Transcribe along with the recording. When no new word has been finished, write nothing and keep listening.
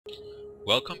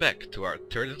Welcome back to our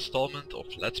third installment of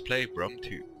Let's Play Rome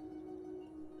 2.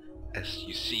 As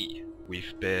you see,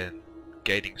 we've been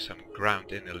gaining some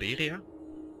ground in Illyria.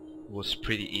 It was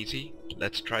pretty easy.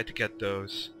 Let's try to get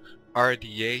those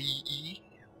RDAE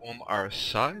on our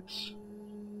sides.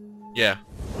 Yeah,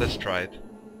 let's try it.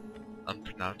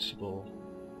 Unpronounceable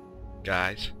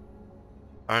guys.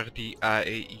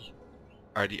 RDAE.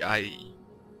 RDAE.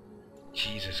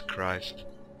 Jesus Christ.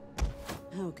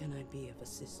 How can I be of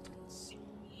assistance?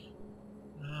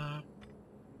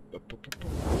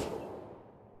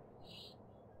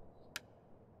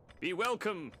 Be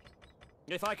welcome.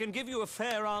 If I can give you a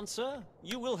fair answer,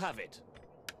 you will have it.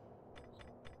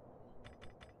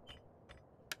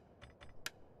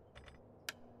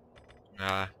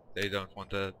 Nah, they don't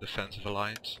want a defensive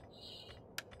alliance.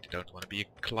 They don't want to be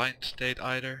a client state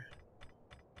either.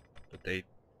 But they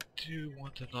do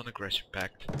want a non-aggression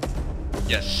pact.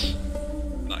 Yes!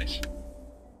 Nice.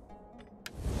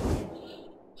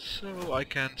 So I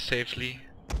can safely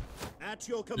At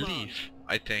your command. leave.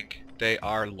 I think they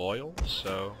are loyal,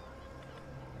 so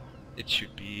it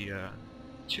should be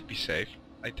safe,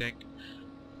 I think.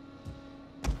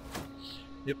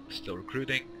 Yep, still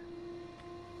recruiting.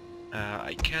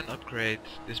 I can upgrade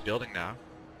this building now,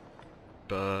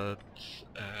 but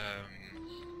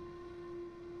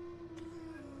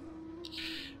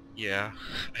yeah,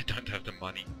 I don't have the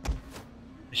money.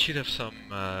 I should have some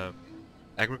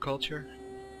agriculture.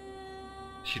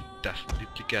 Should definitely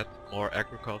get more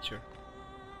agriculture,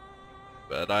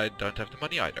 but I don't have the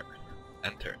money either.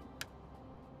 Enter.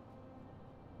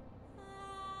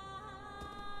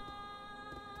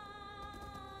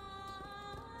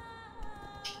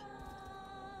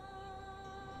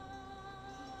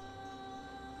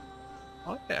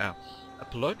 Oh yeah,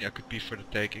 Apollonia could be for the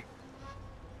taking.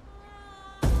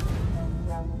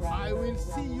 I will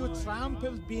see you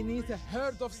trampled beneath a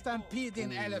herd of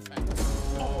stampeding elephants.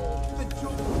 Oh, the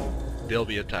joy! They'll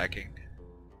be attacking.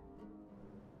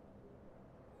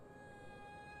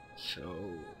 So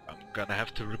I'm gonna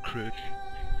have to recruit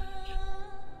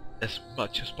as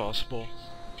much as possible.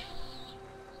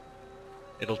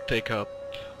 It'll take up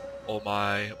all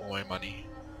my money.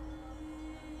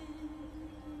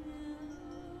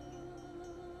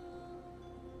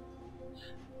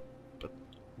 But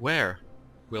where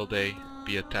will they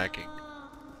be attacking?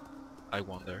 I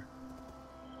wonder.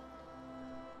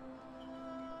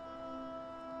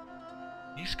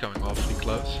 He's coming awfully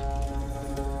close.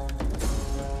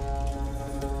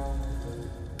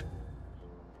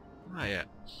 Ah yeah,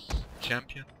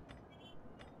 champion.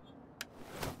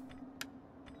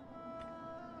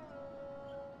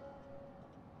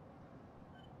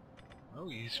 Oh,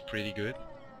 he's pretty good.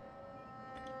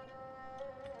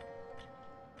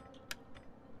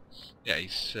 Yeah,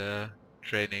 he's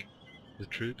training the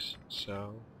troops,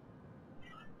 so...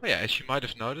 Oh yeah, as you might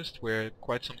have noticed, we're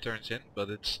quite some turns in, but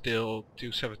it's still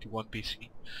 271 BC.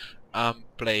 I'm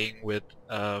playing with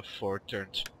 4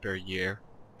 turns per year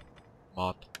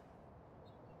mod.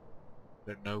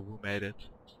 Don't know who made it.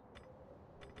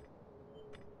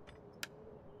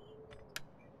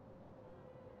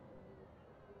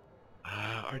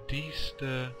 Are these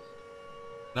the...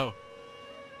 No.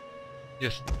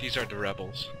 Yes, these are the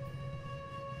rebels.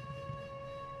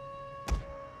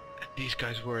 And these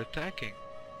guys were attacking.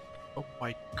 Oh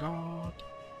my god.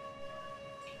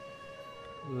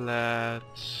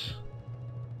 Let's...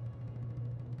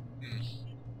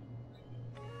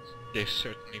 They've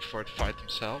certainly fortified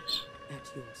themselves. At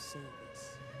your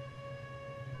service.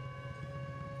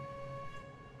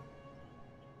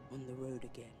 On the road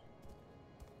again.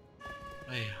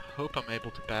 I hope I'm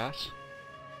able to pass.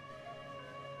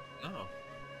 No.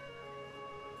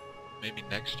 Maybe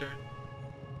next turn?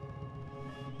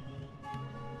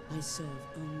 I serve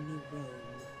only Rome.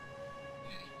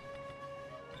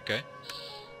 Okay.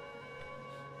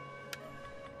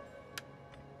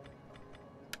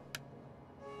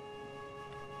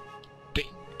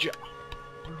 Danger!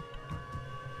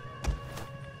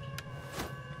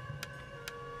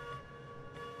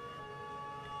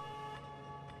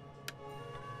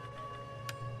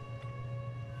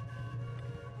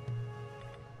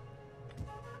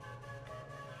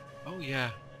 Oh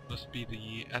yeah, must be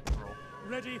the admiral.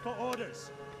 Ready for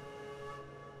orders.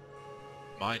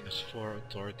 -4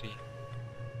 authority.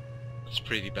 That's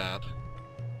pretty bad.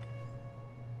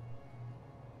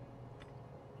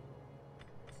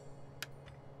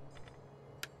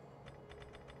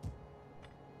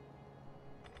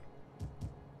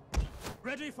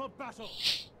 Ready for battle.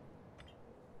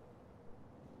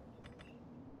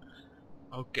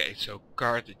 Okay, so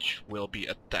Carthage will be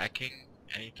attacking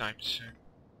anytime soon,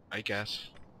 I guess.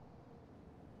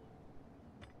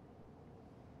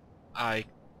 I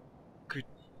could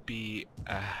be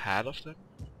ahead of them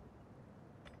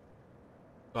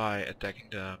by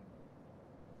attacking them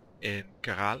in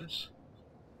Carthage.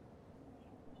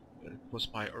 It was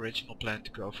my original plan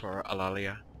to go for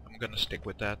Illyria. I'm gonna stick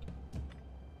with that.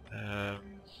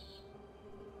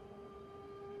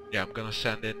 Yeah, I'm gonna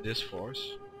send in this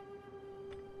force.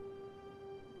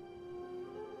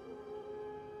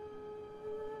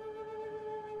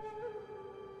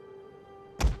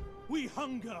 We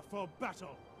hunger for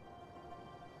battle.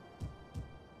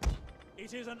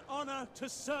 It is an honor to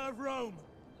serve Rome.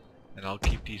 And I'll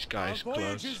keep these guys Our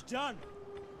voyage close. is done.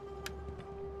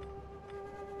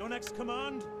 Your next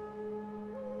command?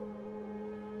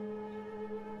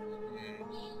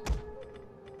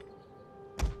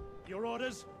 Your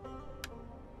orders?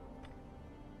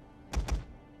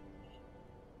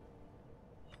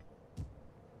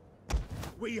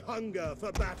 We hunger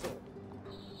for battle.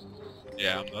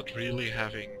 Yeah, I'm not really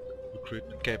having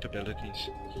recruitment capabilities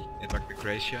in Magna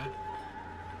Graecia.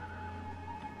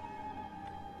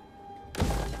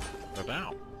 But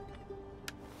now,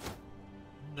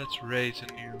 let's raise a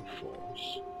new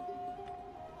force.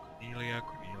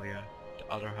 Cornelia, the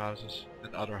other houses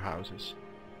and other houses.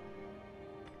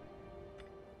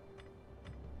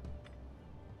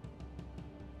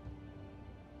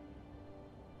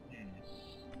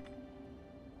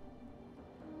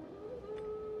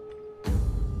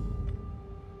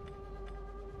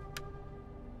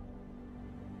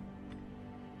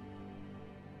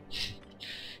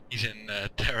 He's in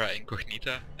Terra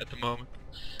Incognita at the moment,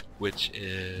 which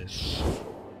is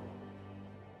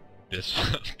this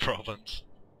province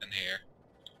and here.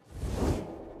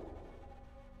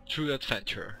 True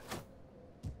adventurer,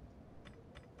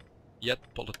 yet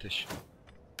politician.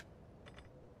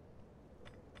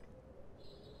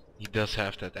 He does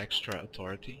have that extra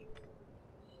authority.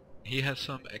 He has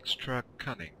some extra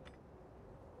cunning.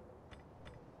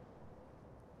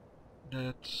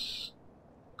 Let's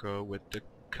go with the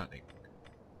cunning.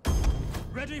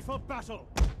 Ready for battle.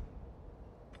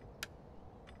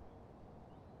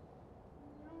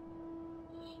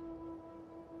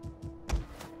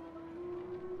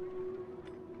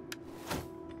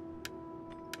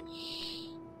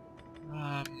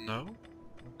 No.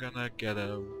 I'm gonna get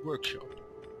a workshop.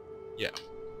 Yeah.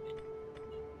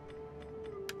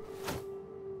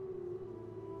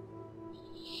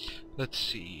 Let's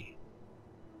see.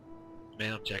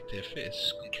 Main objective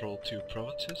is control 2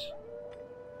 provinces.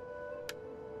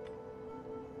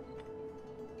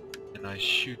 And I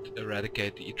should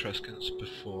eradicate the Etruscans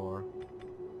before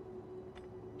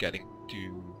getting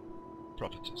 2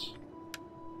 provinces.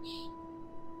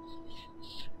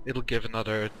 It'll give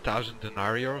another 1,000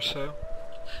 denarii or so.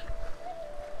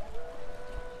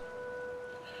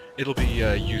 It'll be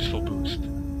a useful boost.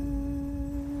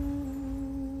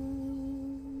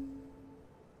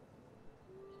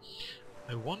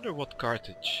 I wonder what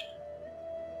Carthage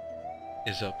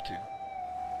is up to.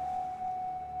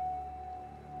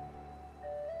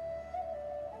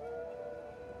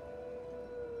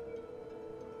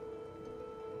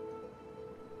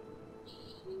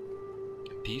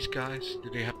 These guys, do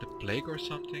they have the plague or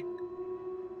something?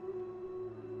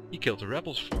 He killed the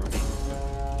rebels for me.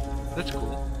 That's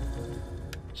cool.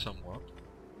 Somewhat.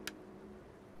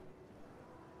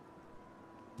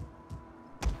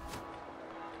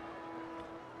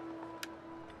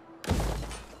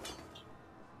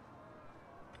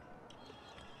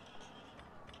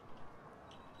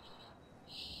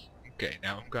 Okay,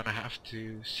 now I'm gonna have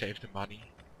to save the money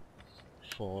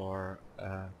for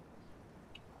a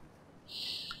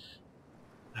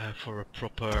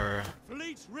proper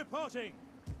Fleet reporting.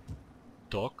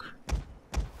 dock.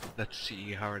 Let's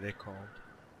see, how are they called?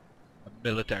 A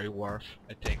military wharf,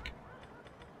 I think.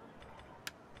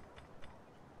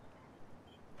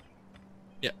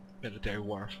 Yeah, military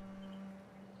wharf.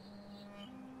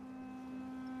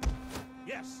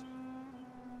 Yes.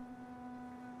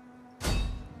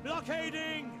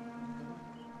 Blockading.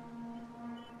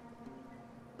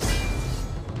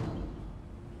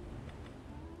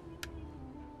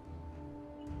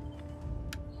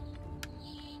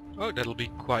 Oh, that'll be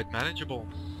quite manageable.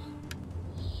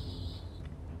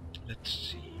 Let's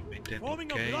see, maintain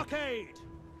Forming a blockade. blockade.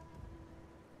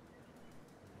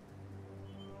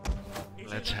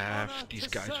 Let's have these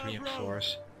guys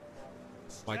reinforce.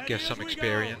 Might Steady get as some we go.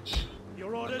 experience.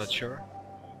 Your I'm orders. not sure.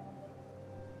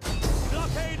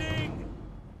 Blockading.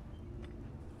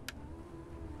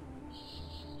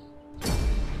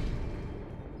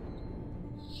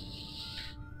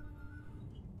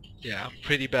 Yeah, I'm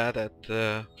pretty bad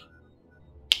at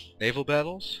naval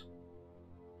battles.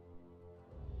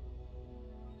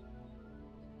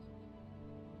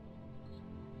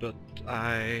 but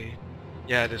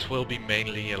yeah, this will be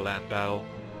mainly a land battle.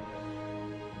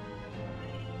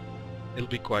 It'll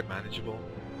be quite manageable.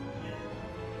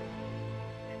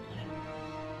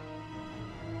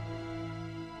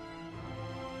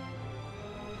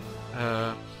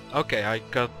 Okay, I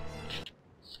got...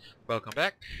 Welcome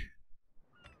back.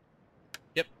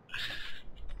 Yep.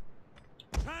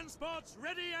 Transports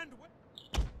ready and...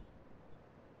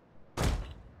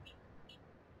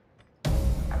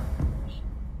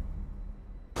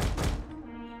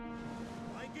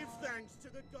 I give thanks to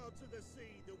the gods of the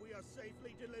sea that we are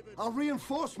safely delivered. Our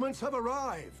reinforcements have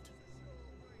arrived.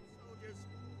 Soldiers,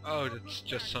 Oh, that's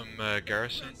just some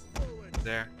garrison forward.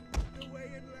 there. The way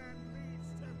inland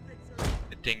leads to victory.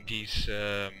 I think he's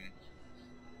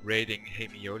raiding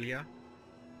Hemiolia.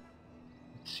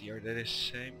 Let's see, are they the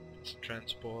same? It's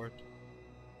transport.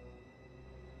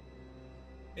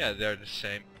 Yeah, they're the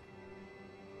same.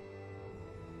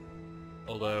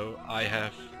 Although I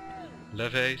have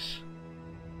levies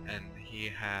and he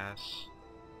has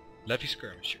levy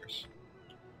skirmishers.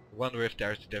 I wonder if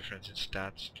there's a difference in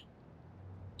stats.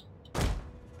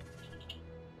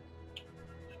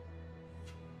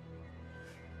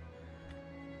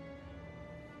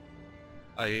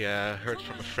 I heard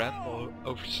from a friend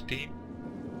over Steam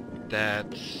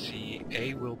that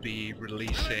CA will be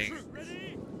releasing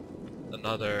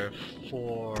another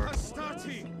 4...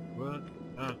 What?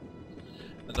 Oh.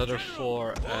 Another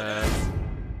 4...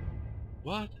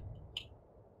 What?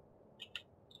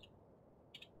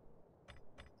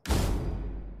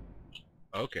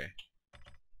 Okay.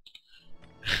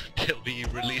 They'll be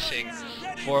releasing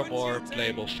 4 more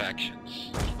playable factions.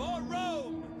 For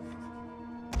Rome!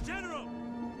 General!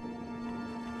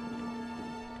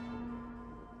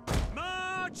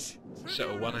 March!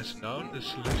 So one is known, the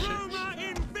Seleucids. Roma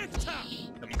Invicta!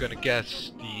 I'm gonna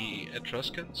guess the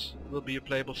Etruscans will be a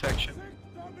playable faction.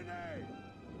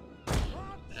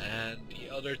 And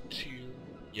the other 2,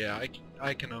 yeah,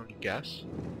 I can only guess.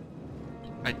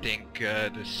 I think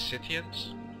the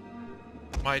Scythians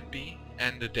might be,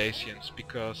 and the Dacians,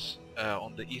 because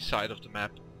on the east side of the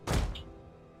map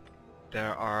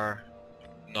there are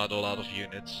not a lot of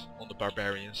units on the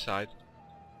barbarian side,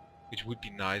 which would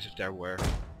be nice if there were.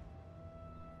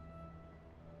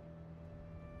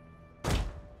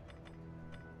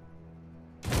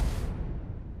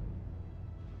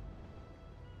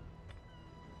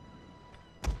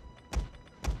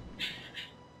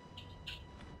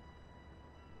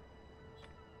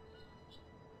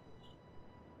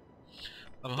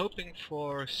 I'm hoping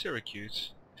for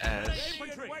Syracuse, as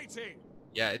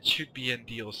yeah, it should be in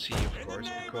DLC of course,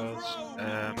 because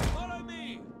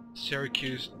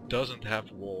Syracuse doesn't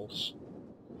have walls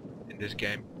in this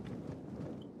game,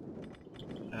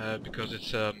 because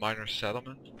it's a minor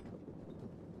settlement.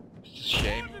 It's a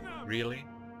shame, really,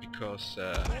 because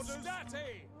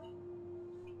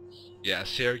yeah,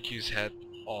 Syracuse had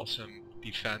awesome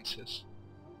defenses.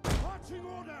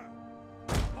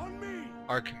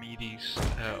 Archimedes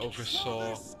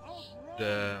oversaw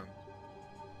the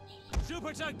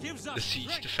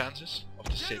siege defenses of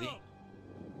the city.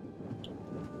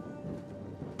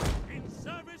 In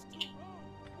service to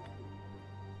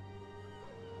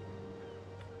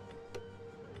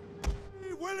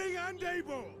Be willing and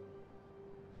able.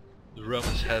 The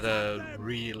Romans had a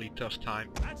really tough time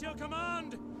at your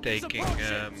command! taking Support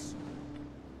ships!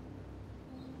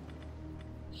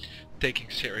 taking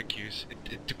Syracuse.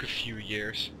 It took a few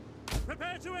years.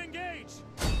 Prepare to engage!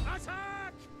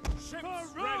 Attack!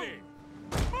 Ships ready!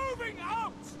 Moving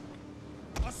out!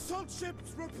 Assault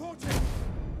ships reporting.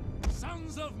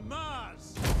 Sons of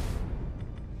Mars!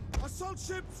 Assault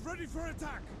ships ready for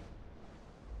attack.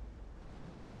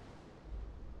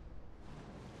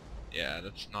 Yeah,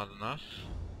 that's not enough.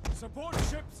 Support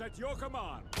ships at your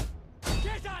command!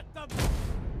 Get at them!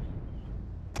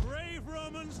 Brave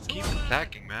Romans to Keep a man.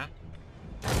 attacking, man.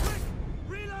 Quick!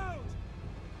 Reload!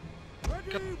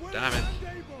 Ready, God willing, damn it.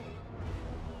 and able.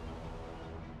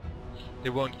 They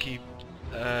won't keep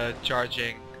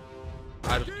charging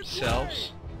out of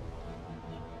themselves.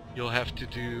 You'll have to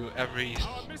do every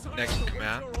next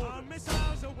command. Our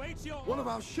missiles await your One of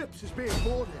our ships is being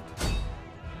boarded.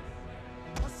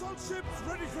 Assault ships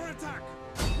ready for attack.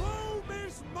 Rome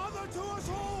is mother to us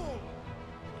all.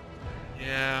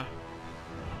 Yeah,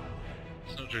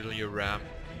 it's not really a ram.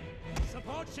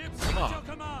 support ships Come at on. your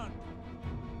command!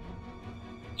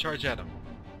 Charge at him.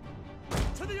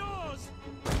 To the oars!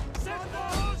 Set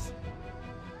oars!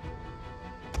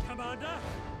 Commander!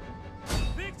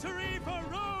 Victory for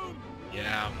Rome!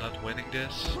 Yeah, I'm not winning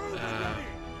this.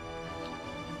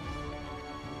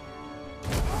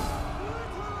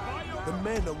 The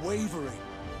men are wavering.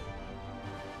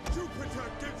 Jupiter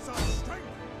gives us strength.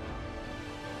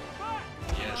 Back!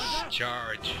 Yes,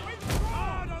 charge.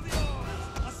 Hard on the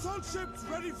oars! Assault ships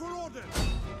ready for orders!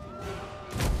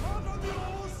 Hard on the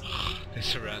oars! They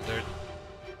surrendered.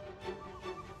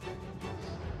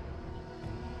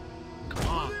 Come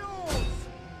on, The oars!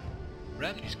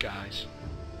 ram these guys.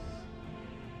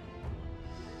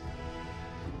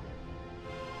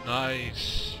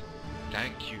 Nice.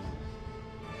 Thank you.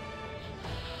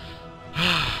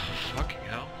 Fucking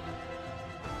hell.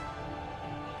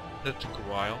 That took a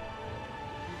while.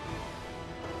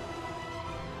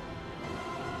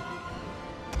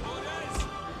 Orders!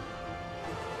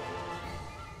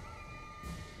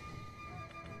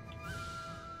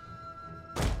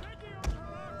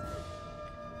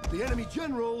 The enemy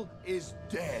general is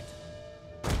dead.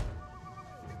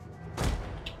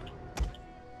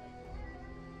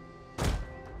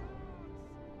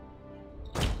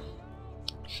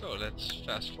 So let's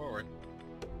fast forward.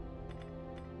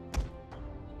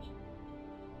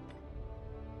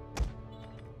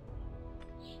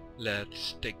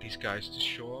 Let's take these guys to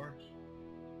shore.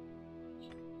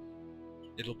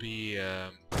 It'll be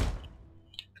an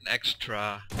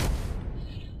extra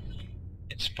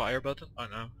inspire button. Oh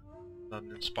no, not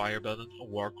an inspire button, a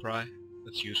war cry.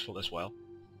 That's useful as well.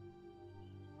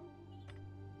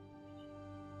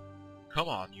 Come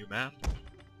on, you man.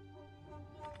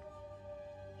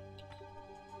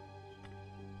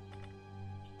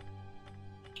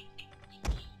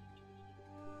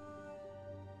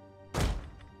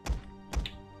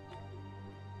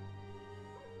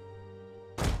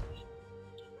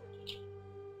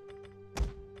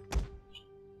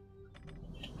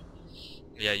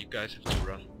 Yeah, you guys have to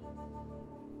run.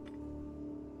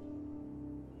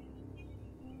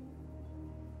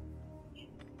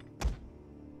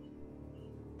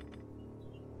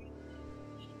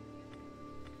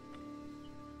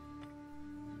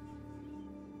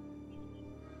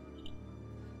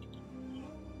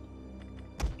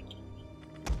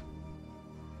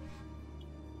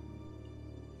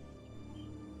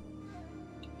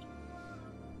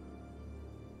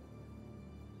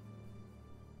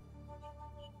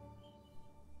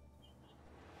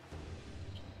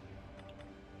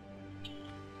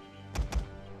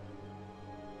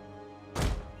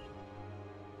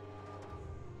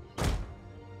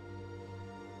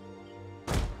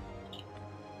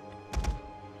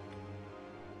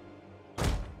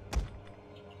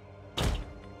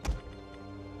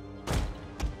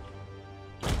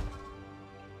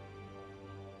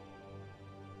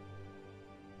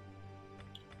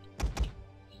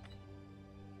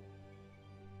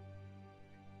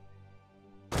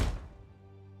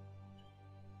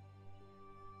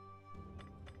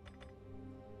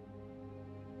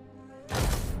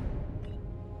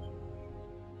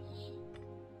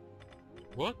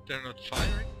 What? They're not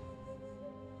firing?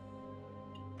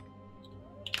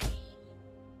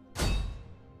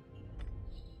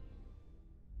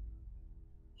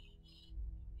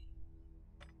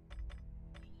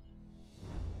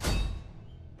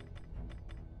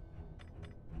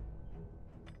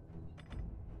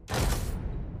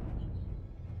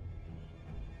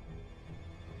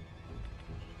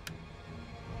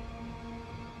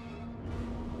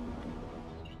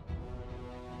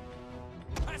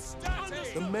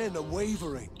 The men are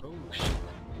wavering. Oh shit.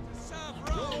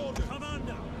 Lord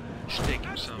Commander! He's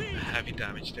taking some heavy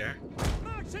damage there.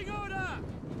 Marching order!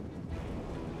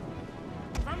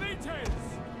 Valites!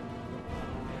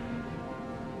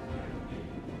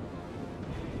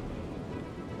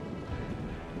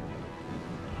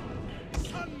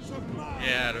 Sons of Mars!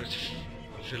 Yeah, those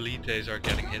Velites are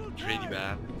getting hit pretty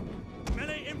bad.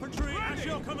 Melee infantry at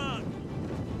your command!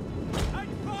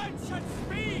 Advance at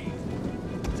speed!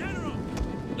 General!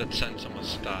 Let's send some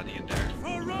Astadi in there.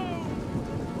 For Rome!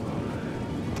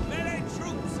 Melee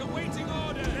troops awaiting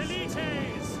orders!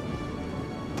 Velites!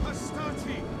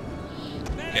 Astati!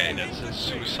 Okay, that's a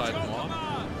suicidal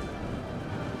mob.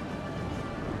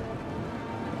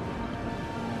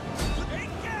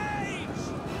 Engage!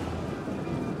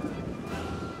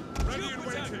 Ready and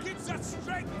waiting! Gives us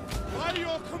strength! By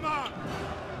your command!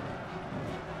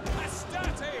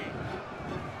 Astati!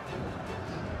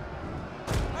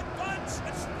 Advance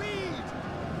at speed!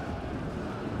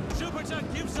 Jupiter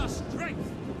gives us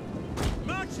strength!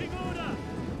 Marching order!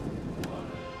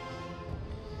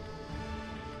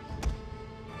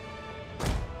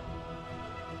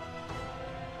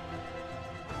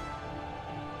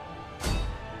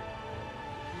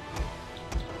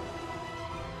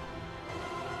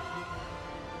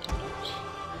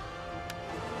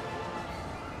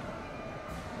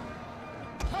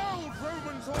 Hold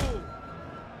Romans all!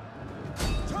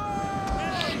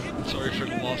 Sorry for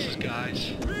the losses,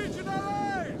 guys.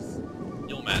 Legionaries!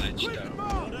 You'll manage, Quick though.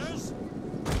 march!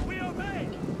 We obey!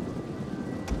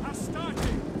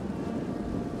 Astarte!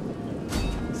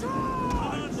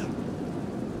 Charge!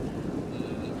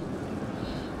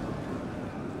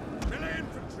 Melee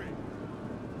infantry!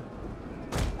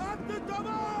 At the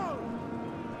double!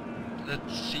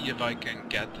 Let's see if I can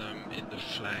get them in the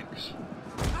flanks.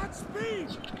 At speed!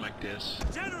 Something like this.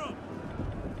 General!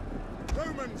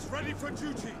 Romans ready for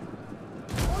duty!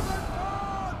 On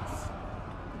advance!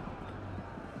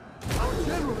 Our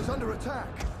general is under attack.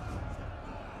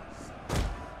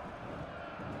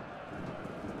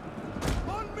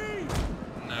 On me!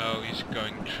 No, he's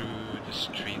going through the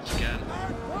streets again.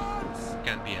 Advance!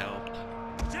 Can't be helped.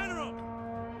 General!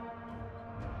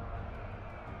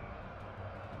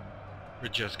 We're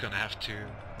just gonna have to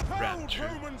ram Hold through.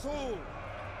 Romans all!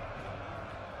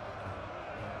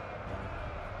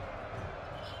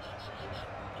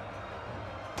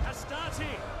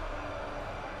 Astarte!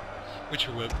 Which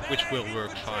will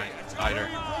work fine, either.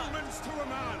 Romans to a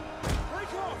man!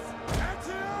 Break off!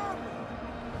 Etiam!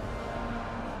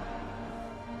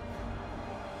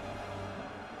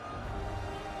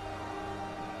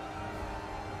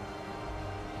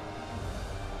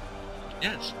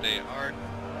 Yes, they are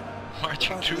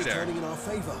marching Carthage through is there. turning in our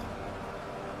favor.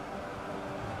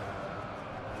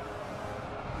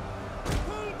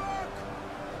 Pull back!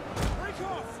 Break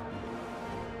off!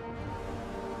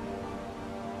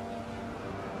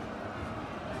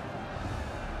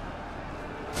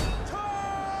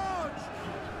 Charge!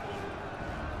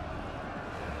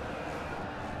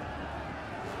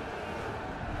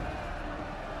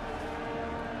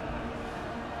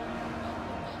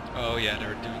 Oh yeah,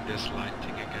 they're doing this line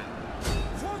thing again.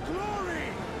 For glory!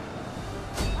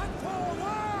 And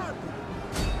forward!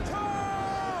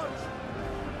 Charge!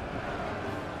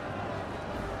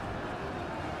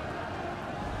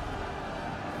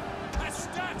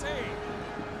 Astarte!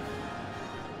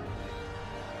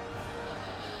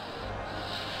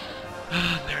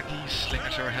 Ah, there these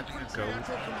slingers are having a go.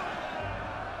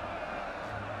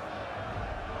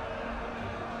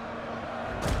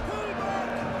 Pull back!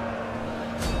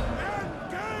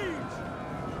 Engage!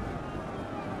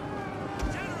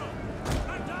 General!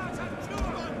 Mandat and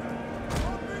Julii!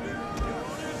 On with the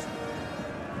orders!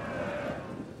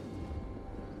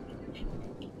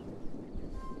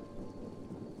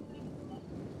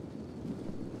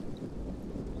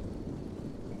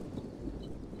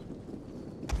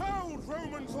 Hold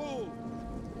Romans all!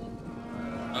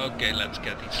 Okay, let's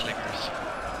get these slingers.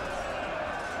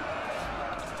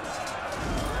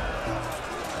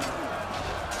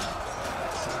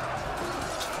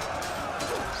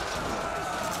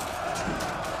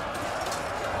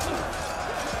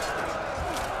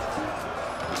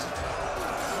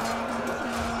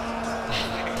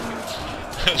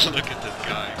 Look at that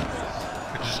guy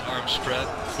with his arms spread.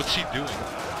 What's he doing?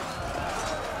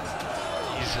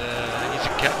 He's a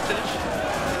captive.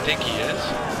 I think he is.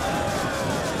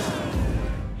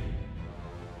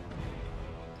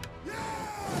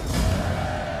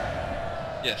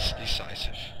 Yes,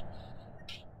 decisive.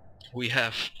 We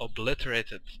have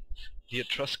obliterated the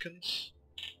Etruscans.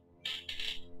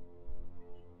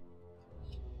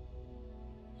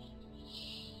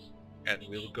 And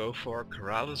we'll go for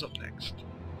Corrales up next.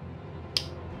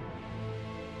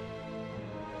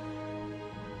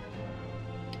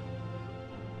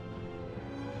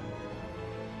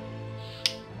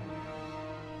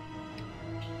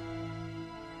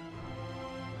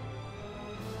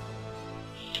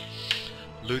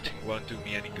 Looting won't do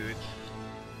me any good.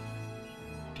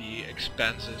 The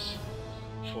expenses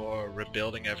for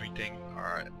rebuilding everything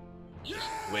are just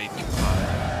way too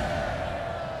high.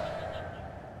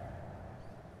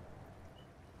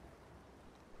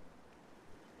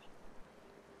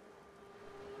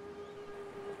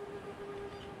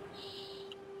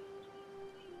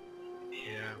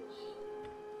 Yeah.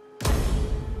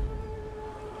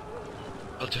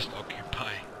 I'll just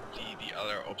occupy. The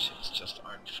other options just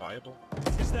aren't viable.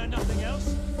 Is there nothing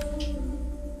else?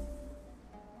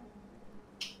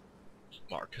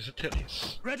 Marcus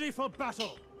Attilius. Ready for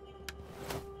battle!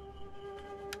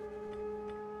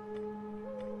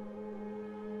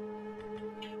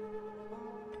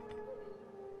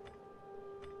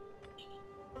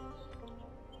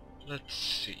 Let's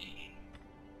see.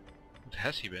 What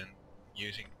has he been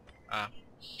using? Ah.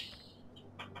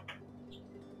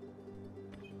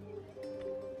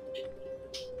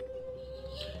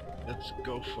 Let's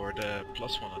go for the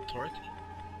 +1 authority.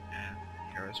 And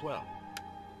here as well.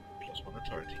 +1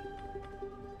 authority.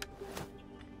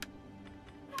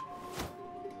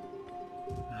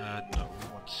 No, we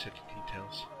want city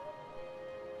details.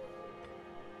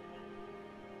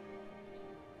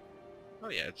 Oh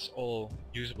yeah, it's all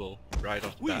usable right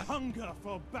off the We bat. hunger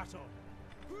for battle.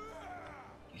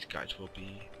 These guys will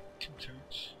be 2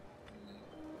 turns.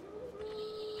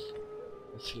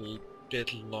 It's a little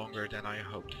bit longer than I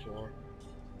hoped for.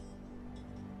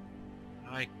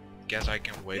 I guess I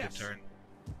can wait Yes. a turn.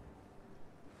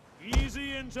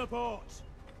 Easy into port.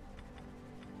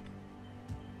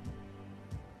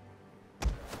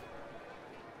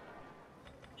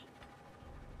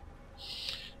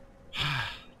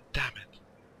 Damn it.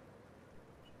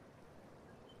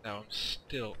 Now I'm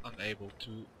still unable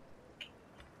to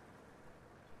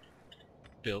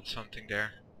build something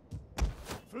there.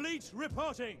 Fleet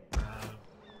reporting.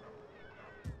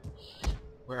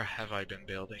 Where have I been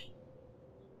building?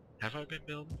 Have I been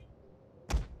building?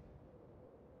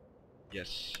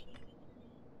 Yes.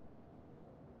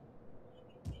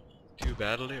 Too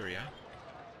bad, Illyria.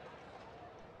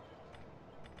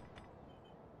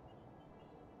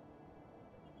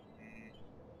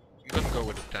 I'm gonna go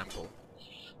with the temple.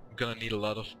 I'm gonna need a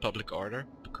lot of public order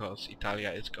because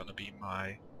Italia is gonna be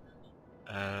my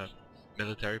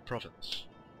military province.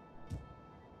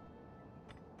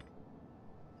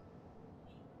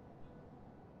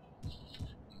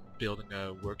 Building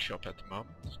a workshop at the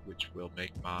moment, which will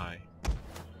make my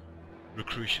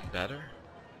recruition better.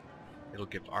 It'll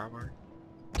give armor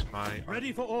to my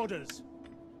Ready for orders.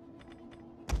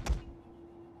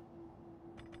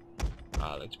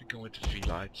 let's begin with the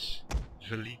Velites.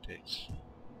 Velites.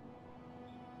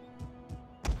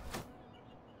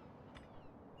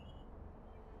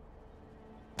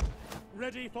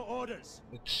 Ready for orders.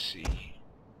 Let's see.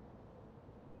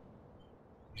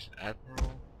 He's an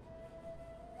admiral.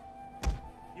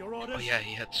 Your orders. Oh yeah,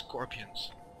 he had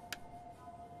scorpions.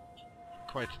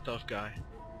 Quite a tough guy.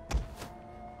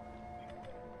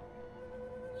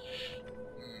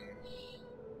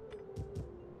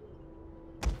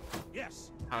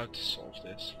 Yes. How to solve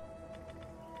this?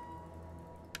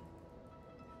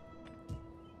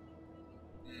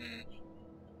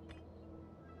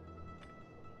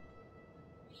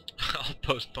 I'll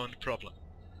postpone the problem.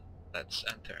 Let's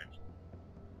end turn.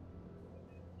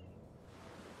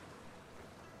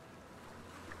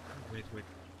 Wait,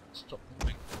 stop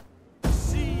moving.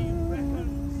 Sea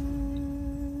weapons.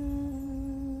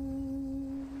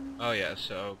 Oh yeah,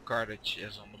 so Carthage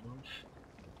is on the move.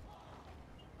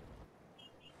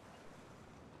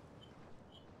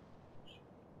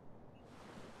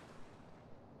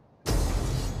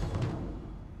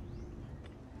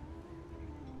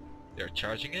 They're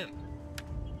charging in.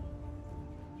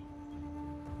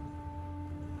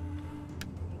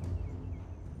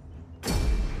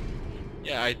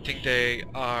 Yeah, I think they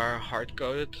are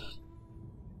hard-coded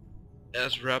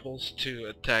as rebels to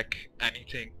attack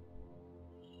anything.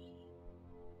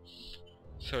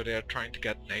 So they are trying to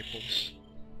get Naples.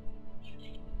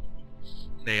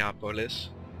 Neapolis,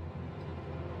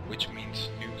 which means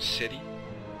new city.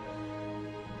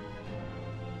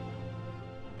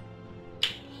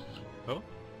 Oh,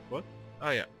 what?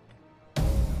 Oh yeah.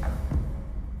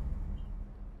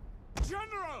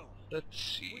 General. Let's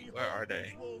see, where are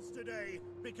they? Today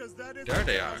because that is There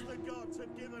they are. the gods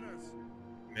have given us.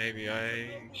 Maybe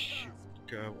I should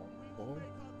go on more?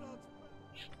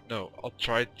 No, I'll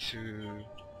try to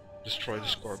destroy the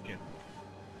Scorpion.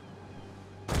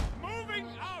 Moving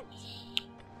out.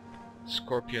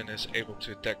 Scorpion is able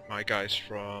to attack my guys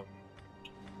from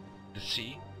the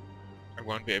sea. I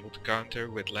won't be able to counter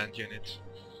with land units.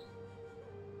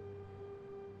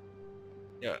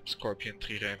 Yeah, Scorpion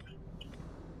trireme.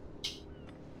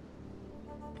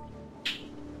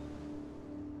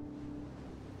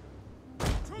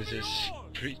 This is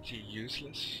pretty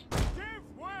useless.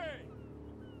 Give way.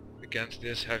 Against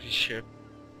this heavy ship.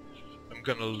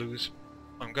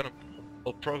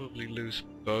 I'll probably lose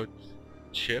both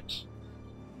ships.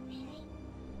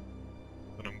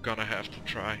 But I'm gonna have to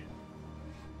try.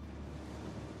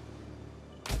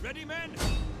 Ready, men.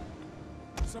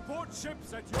 Support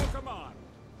ships at your command.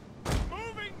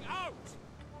 Moving out.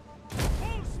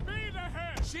 Full speed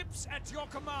ahead. Ships at your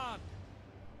command.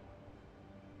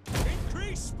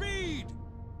 Increase speed.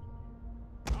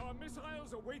 Our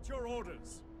missiles await your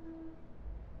orders.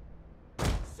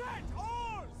 Set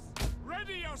oars.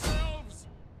 Ready yourselves.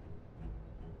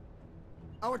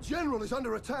 Our general is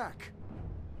under attack.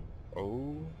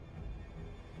 Oh.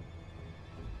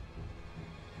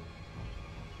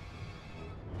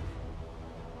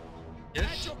 At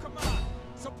Yes, your command.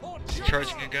 Support he's ships.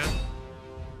 charging again.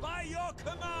 By your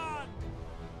command.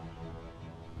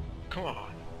 Come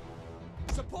on.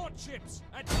 Support ships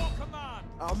at your command.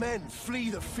 Our men flee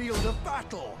the field of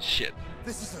battle. Shit.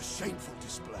 This is a shameful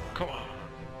display. Come on.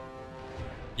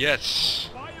 Yes.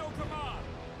 By your command.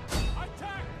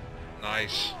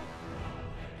 Nice.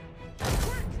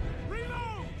 Quick!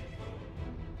 Reload!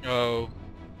 Oh.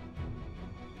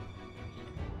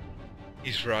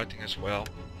 He's routing as well.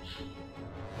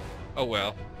 Oh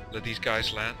well, let these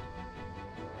guys land.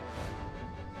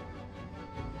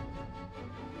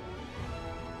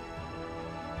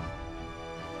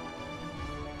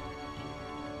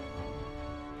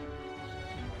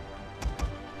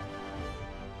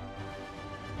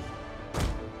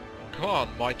 Come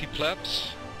on, mighty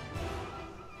plebs.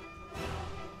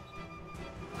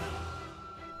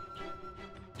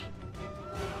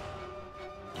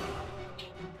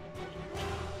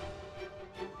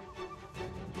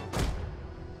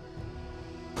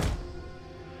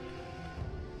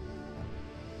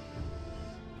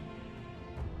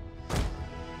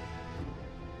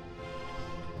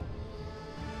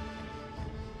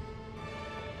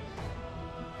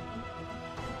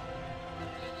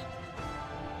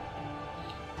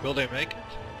 Will they make it?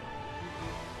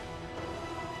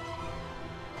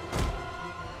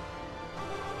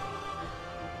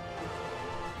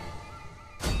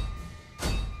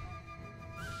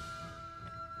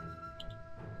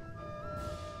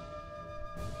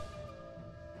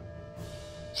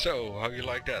 So, how you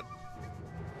like that?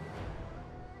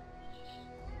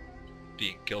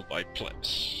 Being killed by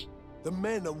plebs. The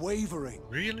men are wavering.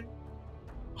 Really?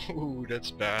 Ooh,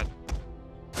 that's bad.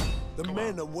 The Come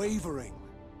men on. are wavering.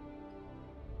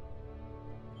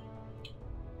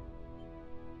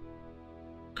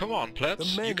 Come on, The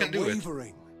plebs, men you can are do it.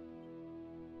 wavering.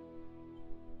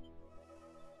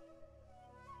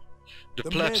 The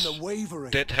The plebs men are wavering.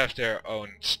 did have their own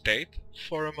state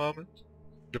for a moment.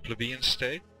 The plebeian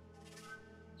state.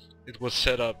 It was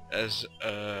set up as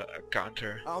a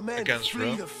counter Our men against flee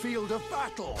Rome. the field of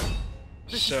battle.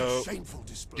 This So, is a shameful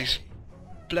display. these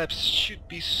plebs should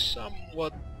be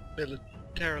somewhat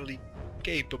militarily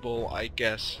capable, I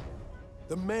guess.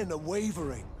 The men are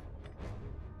wavering.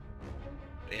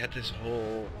 They had this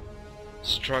whole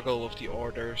struggle of the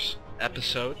orders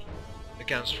episode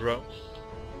against Rome.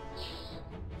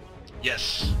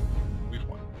 Yes, we've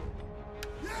won.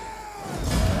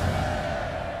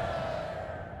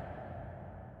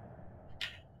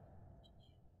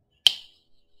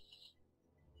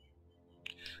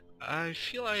 I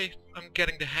feel I'm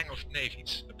getting the hang of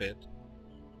navies a bit,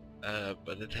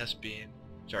 but it has been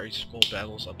very small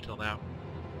battles up till now.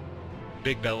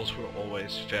 Big battles were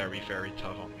always very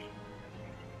tough on me.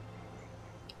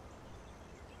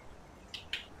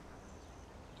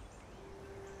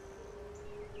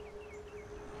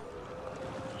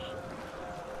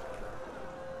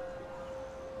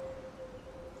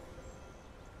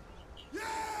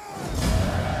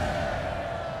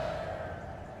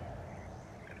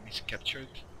 Enemies captured.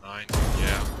 9,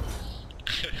 yeah.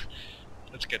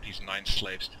 Let's get these 9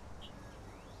 slaves.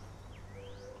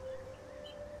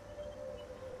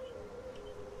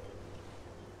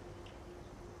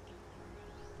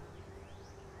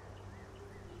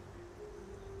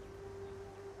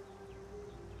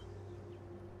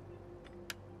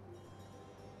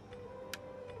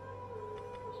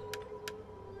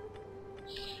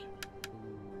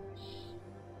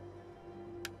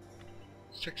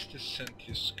 Sextus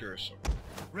Sentius Cursor,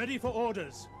 Ready for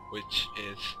orders. which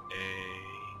is a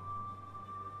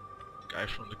guy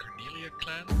from the Cornelia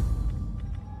clan.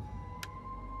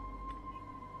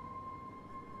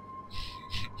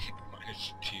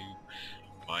 -2,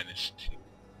 -2,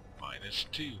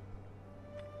 -2.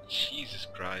 Jesus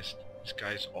Christ, this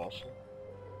guy is awful.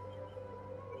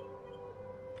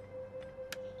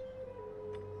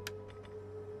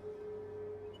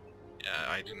 Yeah,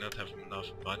 I do not have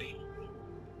enough money.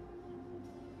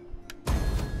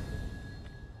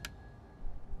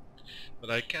 But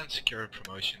I can secure a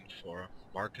promotion for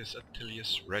Marcus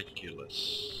Attilius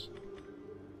Regulus.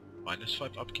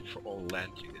 -5 upkeep for all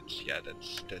land units. Yeah,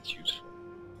 that's useful.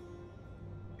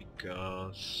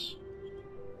 Because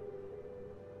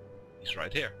he's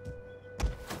right here.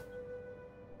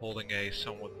 Holding a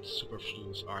somewhat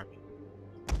superfluous army.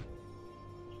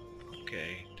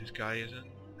 Okay, this guy is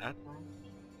an admiral.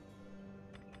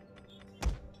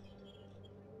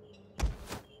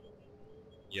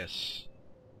 Yes.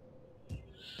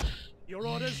 Your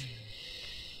orders.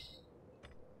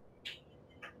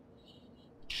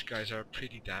 These guys are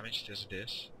pretty damaged as it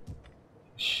is.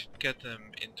 I should get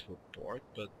them into a port,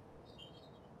 but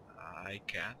I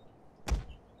can't.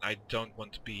 I don't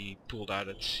want to be pulled out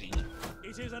at sea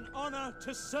It is an honor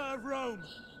to serve Rome.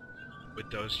 with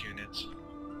those units.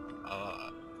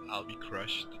 I'll be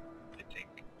crushed, I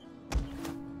think.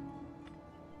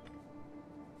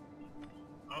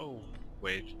 Oh,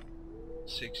 wait.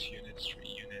 6 units, 3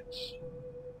 units,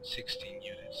 16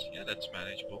 units. Yeah, that's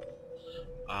manageable.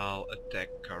 I'll attack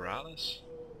Karalis.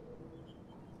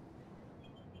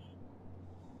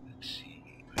 Let's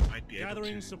see, I might be able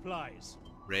Gathering to supplies.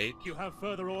 raid. You have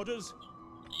further orders?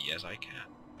 Yes, I can.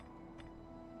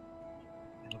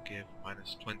 It'll give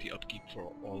minus 20 upkeep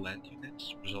for all land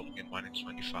units, resulting in minus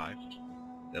 25.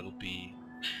 That'll be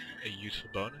a useful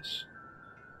bonus.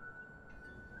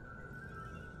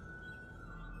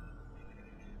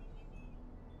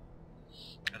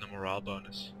 And a morale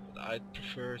bonus, but I'd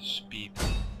prefer speed.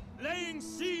 Laying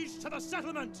siege to the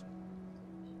settlement!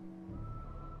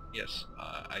 Yes,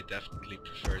 I definitely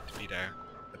prefer to be there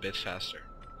a bit faster.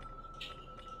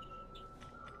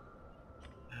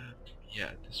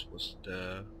 Yeah, this was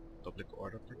the public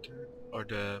order per turn, or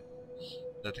the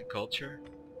Latin culture.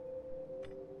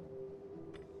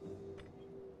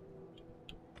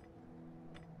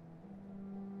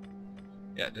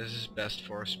 Yeah, this is best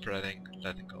for spreading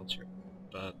Latin culture,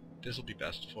 but this will be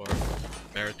best for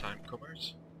maritime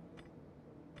commerce,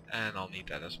 and I'll need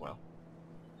that as well.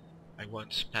 I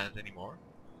won't spend any more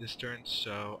this turn,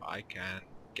 so I can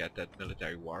get that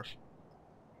military wharf.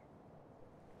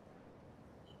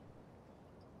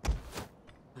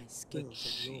 My skills Let's are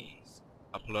see. yours.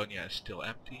 Apollonia is still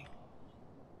empty.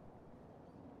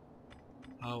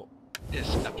 How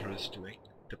is Epirus doing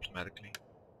diplomatically?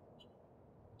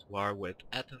 At war with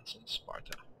Athens and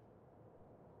Sparta.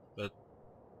 But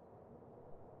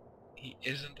he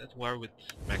isn't at war with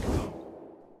Macedon.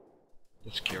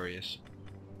 That's curious.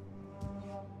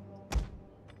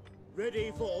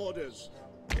 Ready for orders.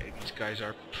 Okay, these guys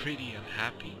are pretty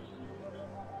unhappy.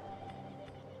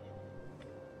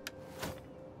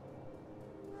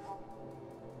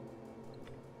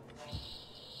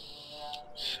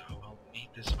 So I'll need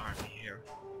this army here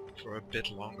for a bit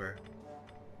longer.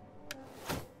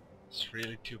 It's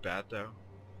really too bad though.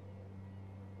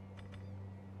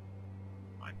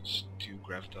 Minus 2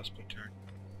 gravitas per turn.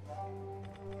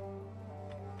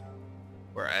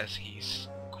 Whereas he's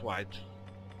quite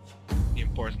the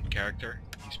important character.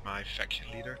 He's my faction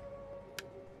leader.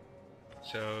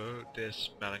 So this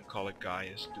melancholic guy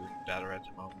is doing better at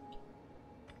the moment.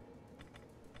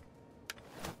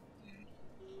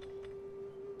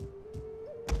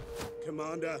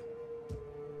 Commander.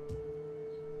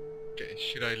 Okay,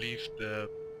 should I leave the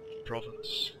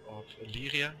province of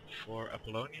Illyria for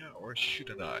Apollonia, or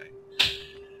shouldn't I?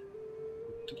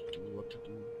 What to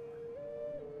do?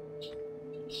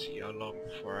 Let's see how long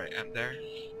before I am there.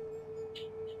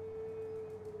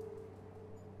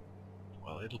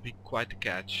 Well, it'll be quite the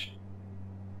catch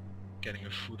getting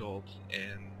a foothold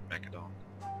in Macedon.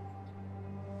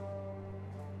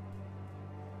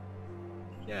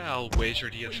 Yeah, I'll wager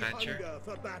the adventure. We hunger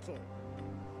for battle.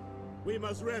 We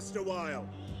must rest a while.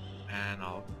 And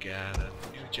I'll get a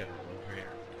new general over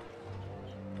here.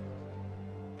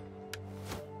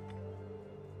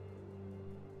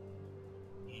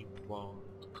 He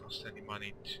won't cost any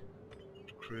money to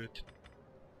recruit,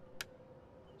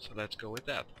 so let's go with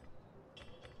that.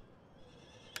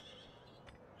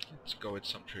 Let's go with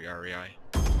some triarii,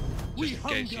 just in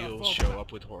case he'll show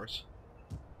up with horse.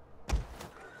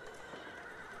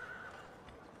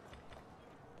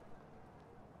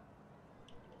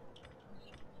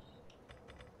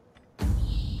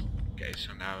 Okay,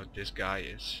 so now this guy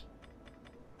is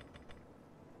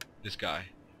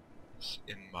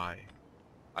in my...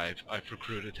 I've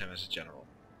recruited him as a general.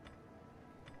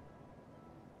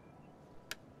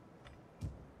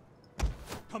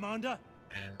 Commander.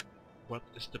 And what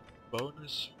is the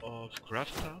bonus of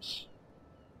gravitas?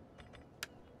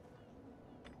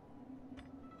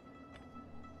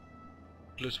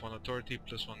 +1 authority,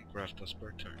 +1 gravitas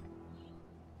per turn.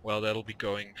 Well, that'll be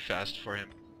going fast for him.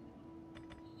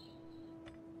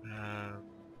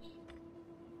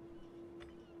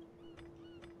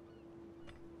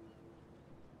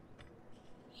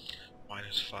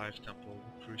 -5 temple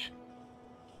recruitment,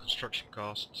 construction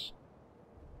costs.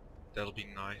 That'll be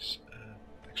nice.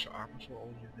 Extra armor for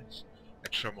all units,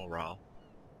 extra morale.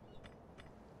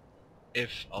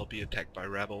 If I'll be attacked by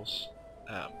rebels,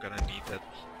 I'm gonna need that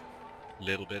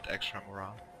little bit extra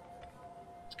morale.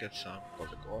 Let's get some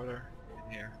public order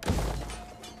in here.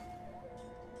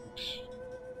 Oops.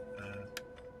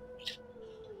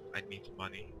 I need the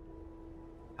money.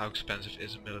 How expensive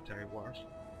is a military wharf?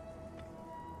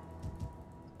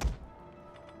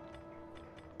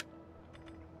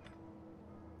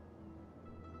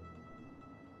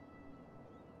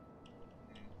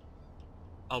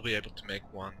 I'll be able to make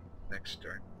one next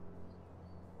turn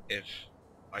if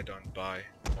I don't buy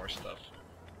more stuff.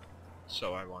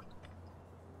 So I want.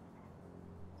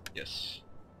 Yes.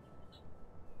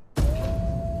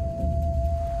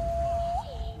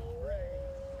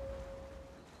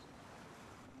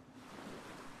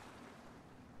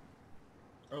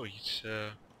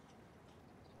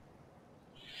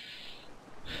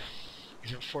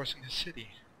 he's enforcing his city,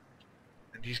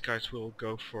 and these guys will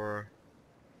go for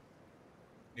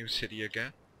new city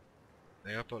again,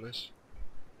 Neapolis.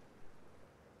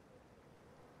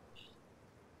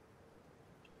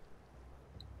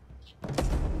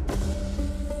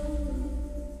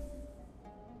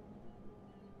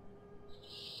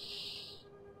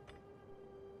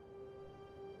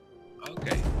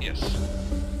 Okay, yes.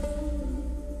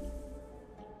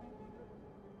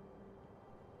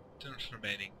 Turns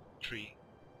remaining 3.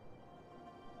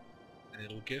 And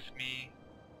it'll give me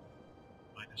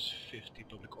minus 50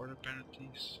 public order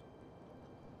penalties.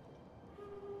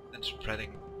 And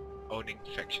spreading owning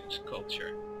factions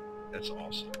culture. That's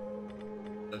awesome.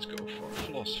 Let's go for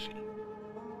philosophy.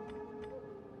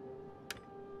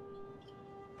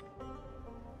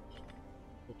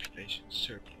 Population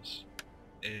surplus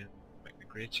in Magna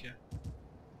Graecia.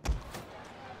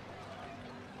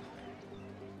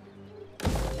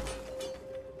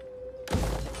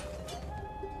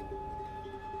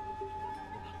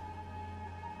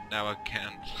 Now I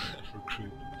can't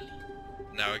recruit.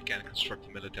 Now I can't construct a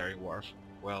military wharf.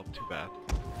 Well, too bad.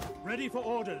 Ready for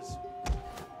orders.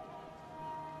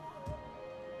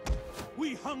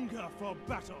 We hunger for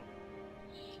battle.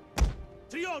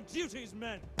 To your duties,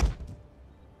 men.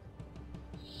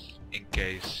 In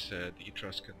case the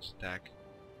Etruscans attack.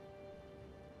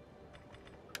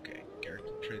 Okay,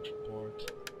 character trait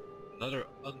report. Another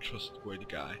untrustworthy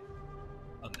guy.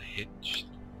 Unhinged.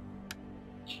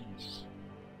 Jeez.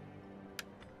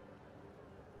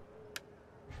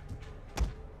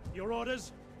 Your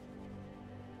orders?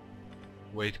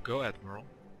 Way to go, Admiral.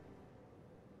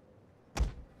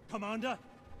 Commander?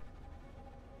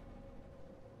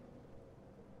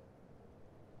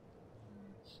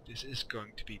 This is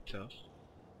going to be tough.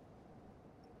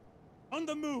 On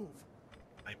the move!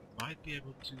 I might be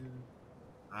able to...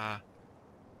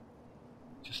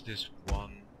 just this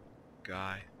one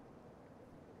guy.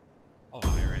 I'll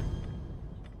hire him.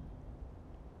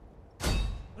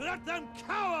 Let them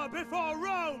cower before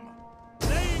Rome!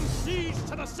 Laying siege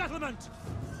to the settlement!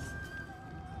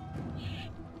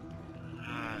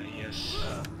 Yes.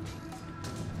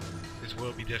 This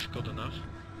will be difficult enough.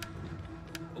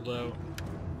 Although,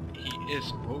 he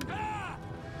is...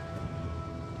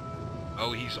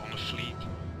 Oh, he's on a fleet.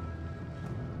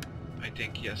 I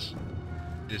think, yes.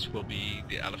 This will be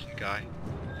the elephant guy.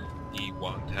 He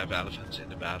won't have elephants in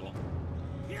the battle.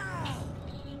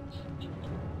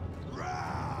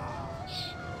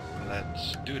 So,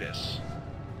 let's do this.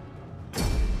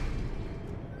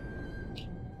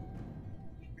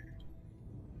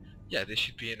 Yeah, this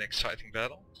should be an exciting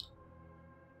battle.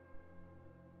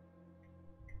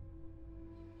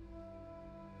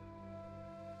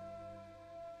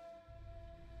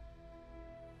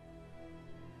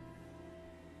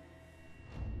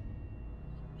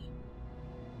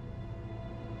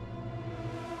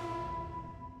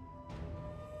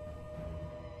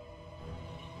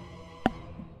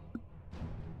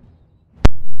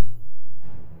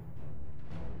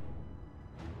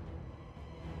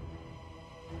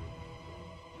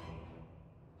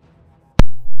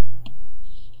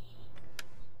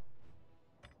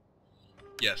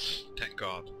 Yes, thank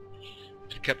God.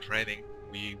 If it kept raining,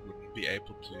 we wouldn't be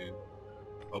able to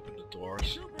open the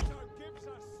doors. Jupiter gives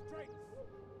us strength!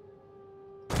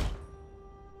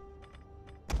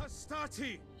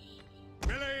 Astati!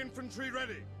 Melee infantry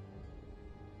ready!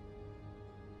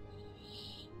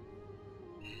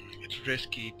 It's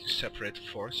risky to separate the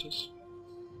forces.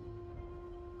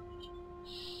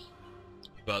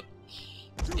 But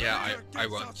yeah, I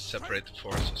won't separate the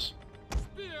forces.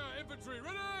 Spear infantry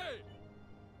ready!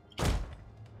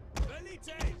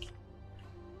 Velites!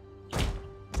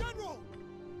 General!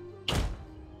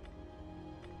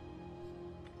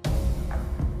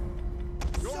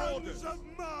 Your orders of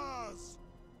Mars!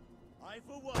 I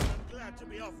for one am glad to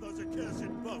be off those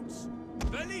accursed boats.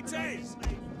 Velites!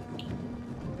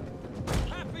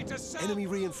 Happy to serve! Enemy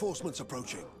reinforcements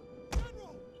approaching.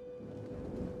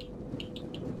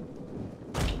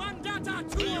 Mandata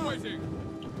to waiting!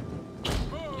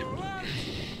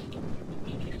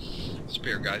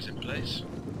 Spear guys in place.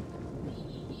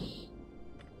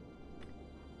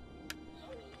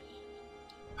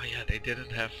 Oh yeah, they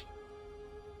didn't have...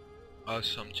 Oh,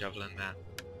 some javelin man.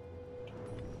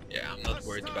 Yeah, I'm not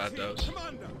worried about those.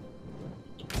 Commander!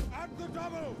 At the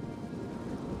double!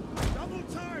 Double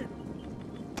time!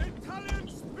 Italian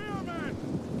spearmen!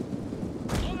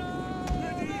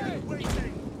 Ready and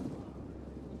waiting!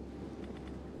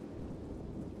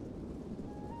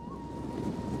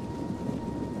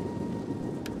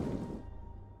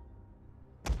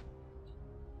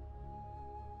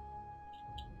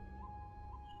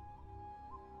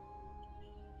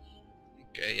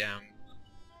 Okay, I'm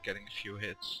getting a few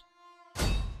hits.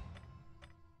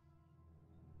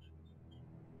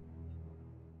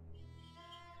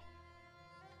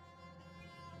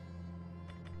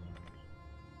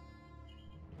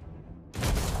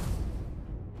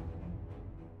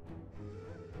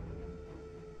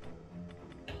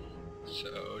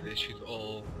 So they should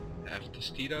all have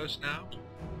testudos now.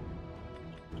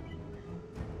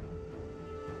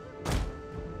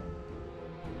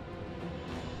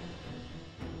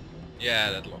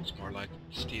 Yeah, that looks more like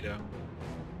testudo.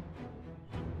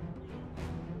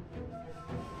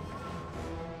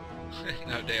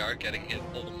 Now they are getting hit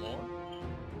all the more.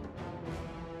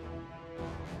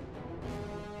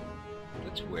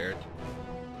 That's weird.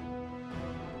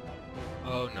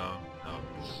 Oh no,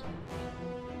 it's...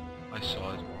 I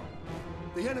saw it more.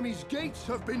 The enemy's gates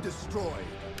have been destroyed.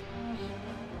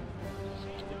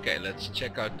 Okay, let's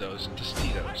check out those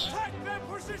testudos. Attack their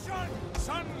position!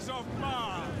 Sons of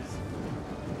Mars!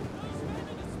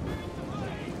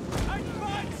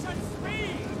 Advance at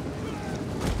speed!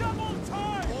 Double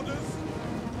time! Orders!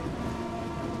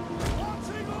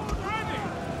 Marching order! Ready!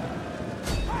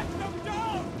 Hack them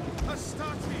down!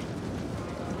 Astati!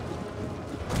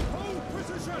 Hold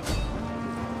position!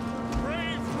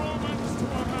 Brave Romans to a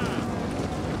man!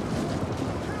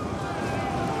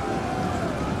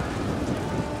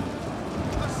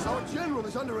 Our general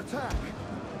is under attack.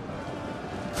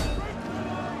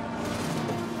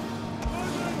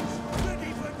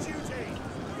 Ready for duty!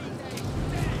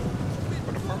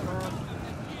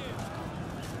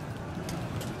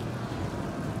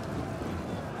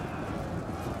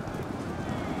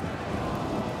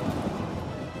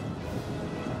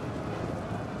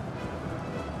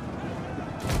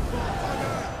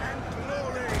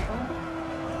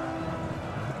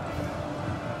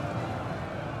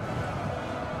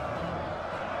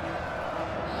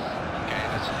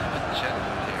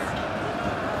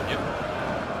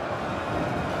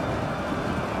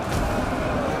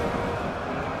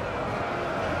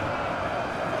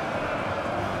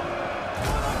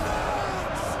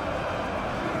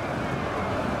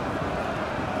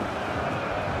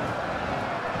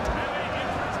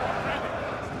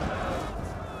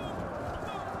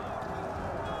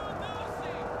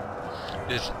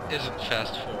 This isn't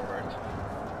fast forward.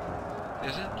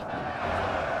 Is it?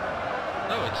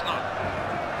 No, it's not.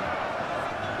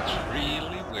 It's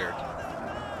really weird.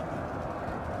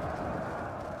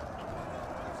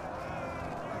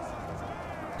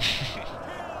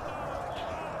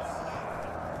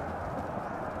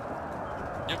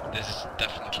 Yep, this is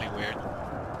definitely weird.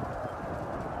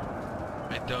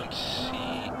 I don't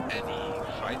see any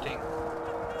fighting.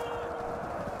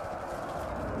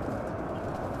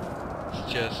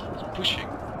 It's just pushing.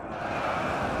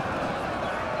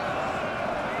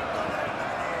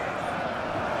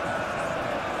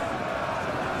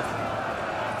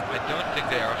 I don't think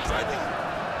they are fighting.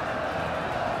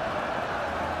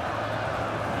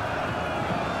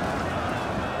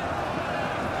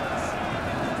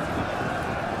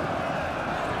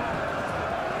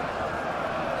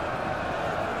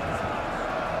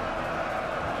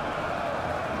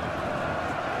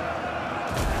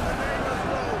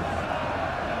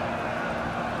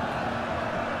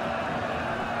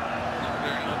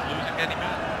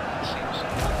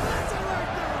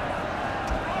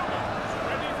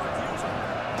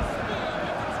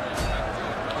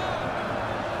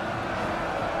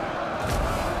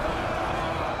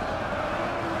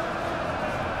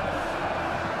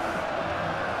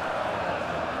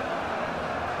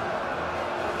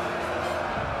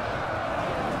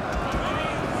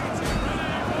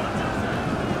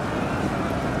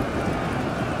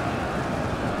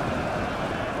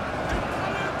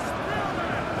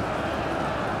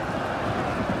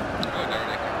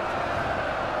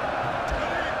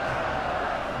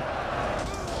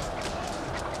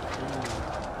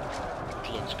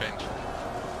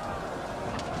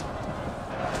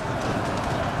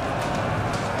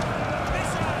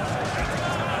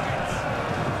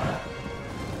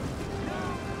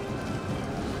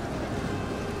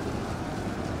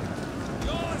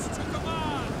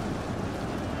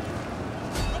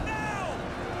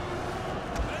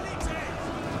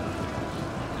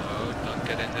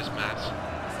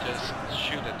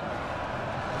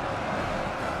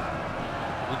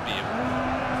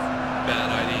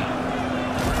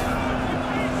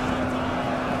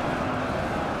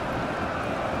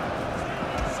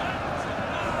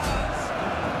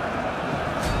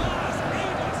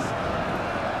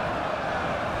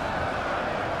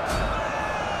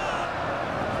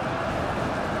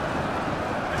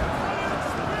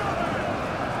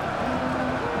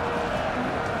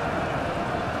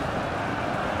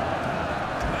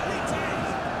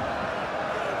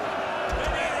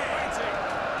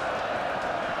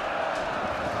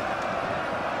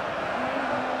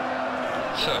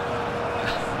 so.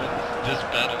 What's this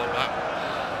battle about?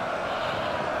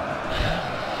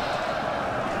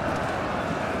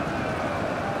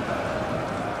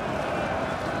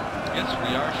 Yes,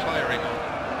 we are firing on.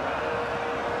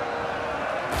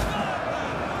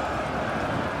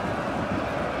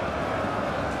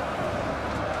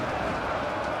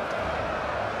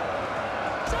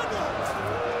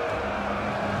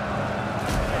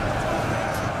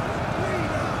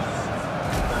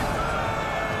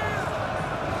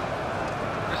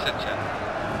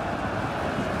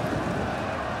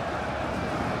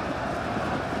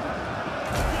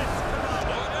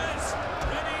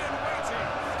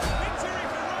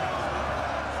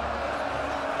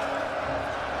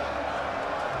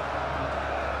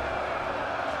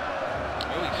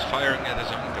 Firing at his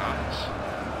own guns.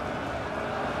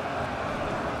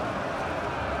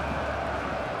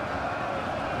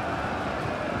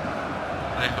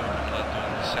 I hope I'm not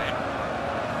doing the same.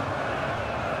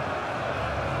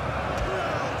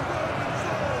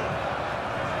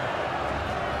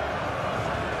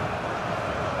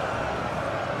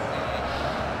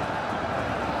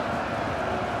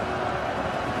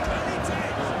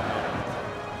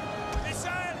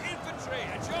 Missile infantry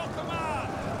at your command!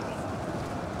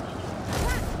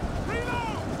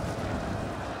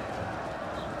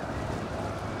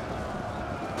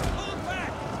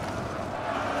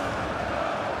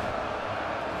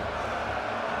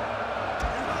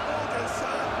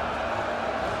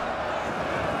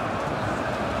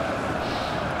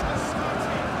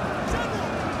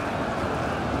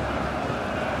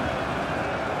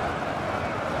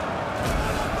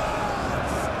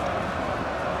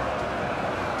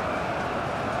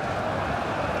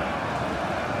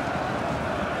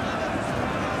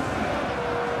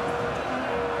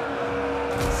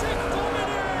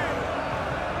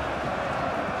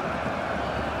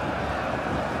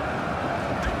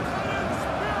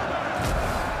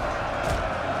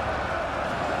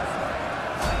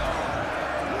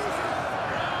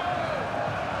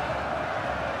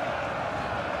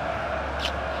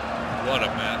 What a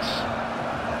mess.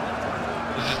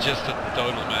 This is just a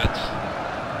total mess.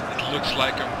 It looks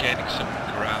like I'm gaining some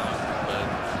ground, but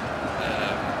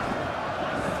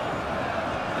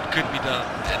it could be done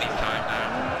anytime now.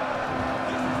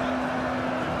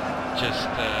 Just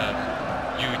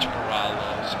huge morale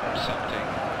loss or something.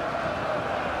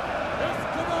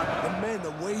 The men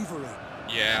are wavering.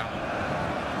 Yeah.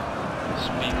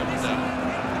 Speak of that.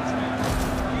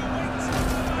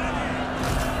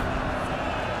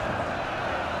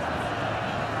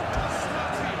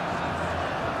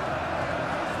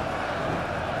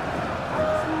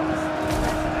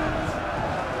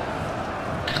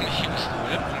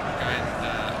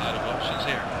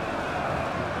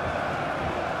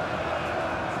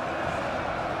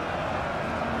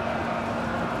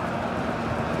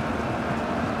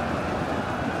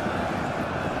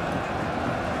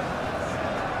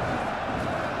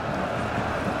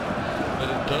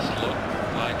 Does look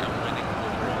like I'm winning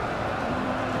overall.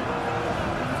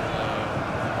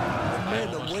 I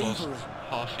almost lost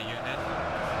half a unit.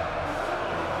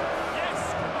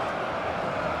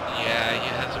 Yeah, he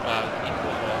has about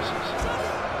equal losses.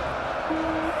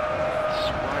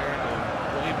 Why are the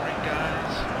wavering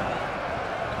guys?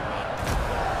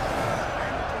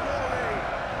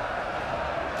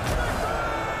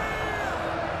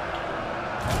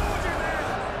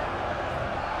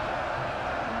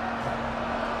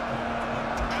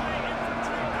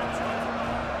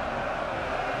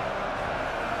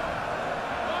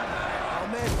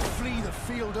 Flee the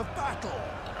field of battle.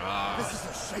 Ah, This is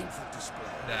a shameful display.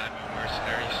 damn you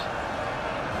mercenaries.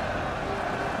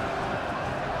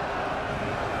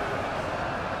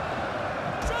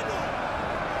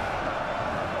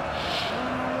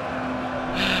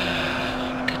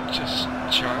 I could just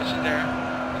charge in there.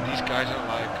 And these guys are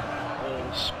like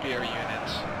all spear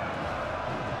units.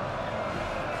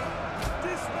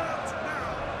 Dismount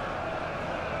now!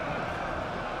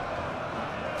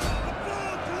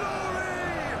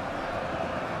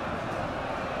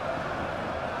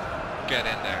 Get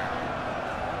in there.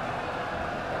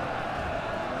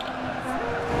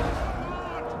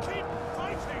 Keep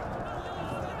fighting!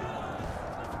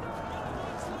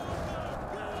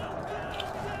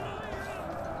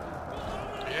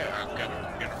 Yeah, get him.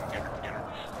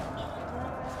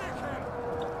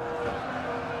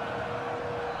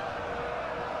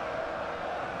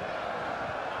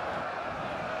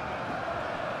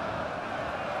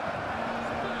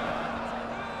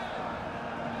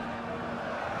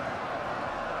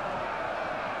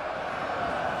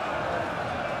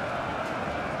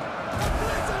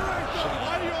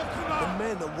 The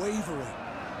men are wavering.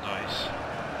 Nice.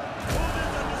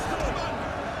 Orders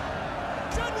understood!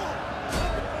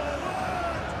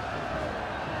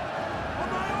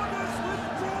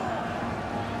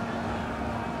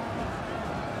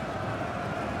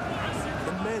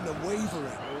 men are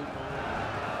wavering.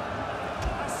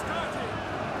 Ascati!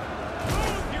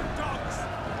 Move, you dogs!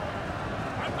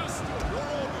 Understood. Your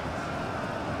orders.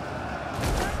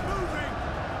 Get moving!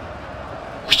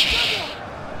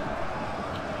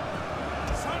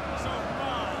 Sons of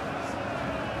Mars!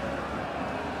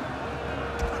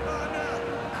 Commander,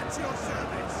 at your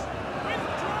service!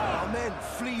 Withdraw! Our men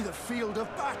flee the field of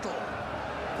battle.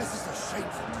 This is a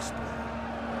shameful display.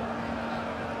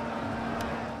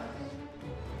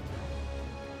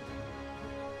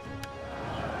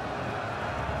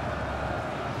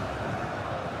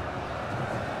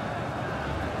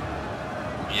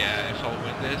 Yeah, if I'll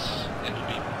win this, it'll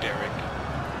be Derek.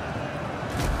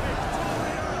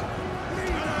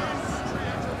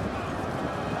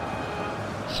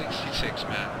 66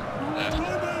 men left.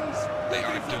 They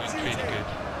are doing pretty good.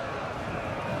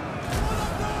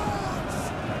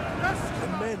 The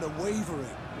men are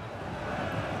wavering.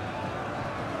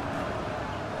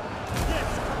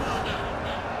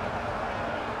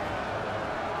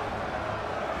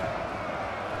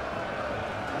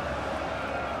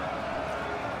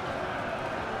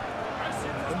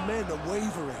 The men are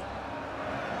wavering.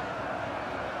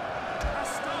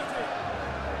 Ascati!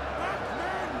 Back,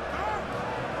 men! Back!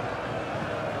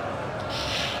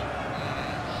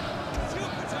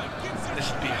 Jupiter gives us This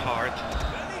will be hard.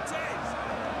 Velites!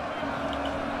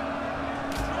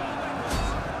 Draw weapons!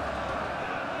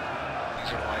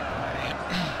 These are like my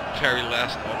very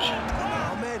last option.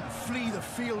 Our men flee the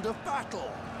field of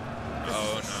battle. This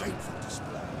Oh is a no. shameful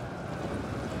display.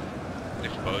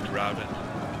 They've both routed.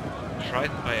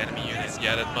 Frightened by enemy units.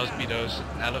 Yeah, that must be those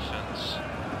elephants.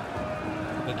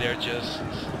 But they're just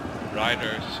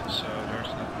riders, so there's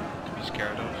nothing to be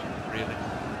scared of, really.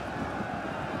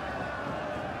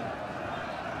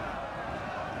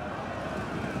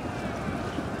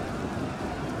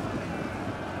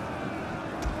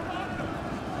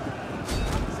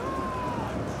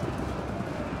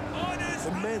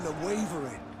 The men are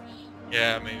wavering.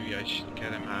 Yeah, maybe I should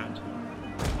get him out.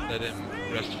 Let him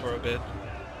rest for a bit.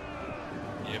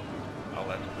 Yep, I'll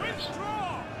let him rest.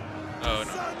 Withdraw! Oh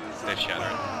no, they've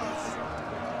shattered.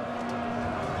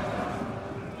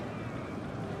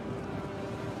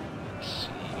 Let's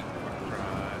see, Warcry.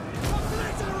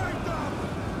 Obliterate them!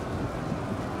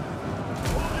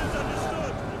 Orders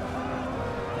understood!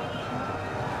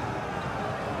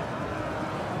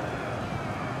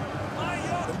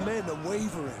 The men are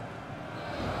wavering.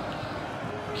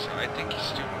 So I think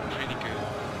he's doing pretty good.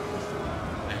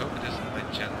 I hope it isn't my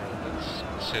general that's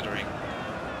considering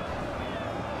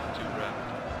to run.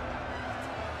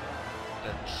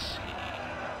 Let's see.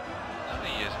 No,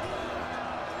 he isn't.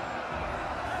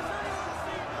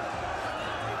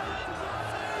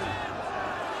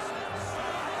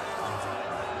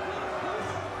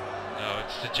 No,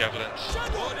 it's the javelins.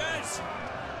 Orders!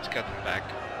 Let's get them back.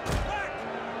 Back!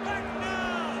 Back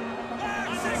now! Back!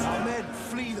 Our men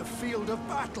flee the field of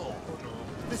battle.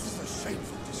 This is a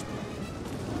shameful display.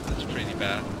 That's pretty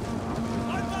bad.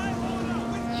 On my order!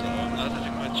 So not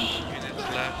having much units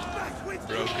left.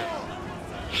 Broken.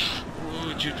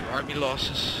 Ooh, due to army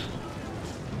losses.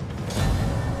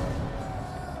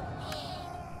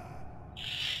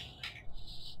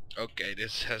 Okay,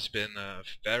 this has been a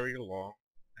very long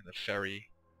and a very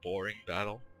boring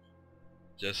battle.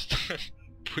 Just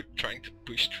trying to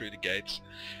push through the gates.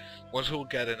 Once we'll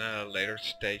get in a later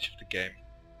stage of the game,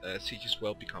 sieges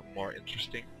will become more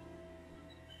interesting.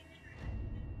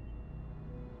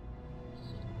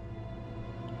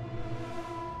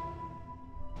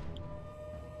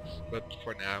 But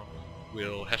for now,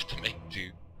 we'll have to make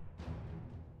do.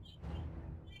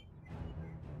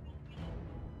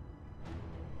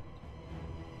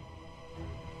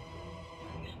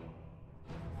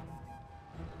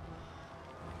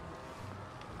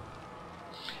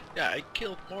 Yeah, I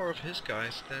killed more of his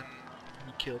guys than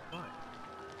he killed mine.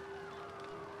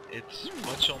 It's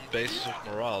much on the basis of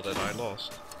morale that I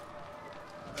lost.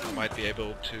 I might be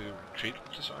able to retreat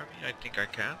with this army, I think I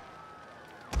can.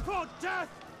 For death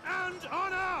and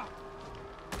honor!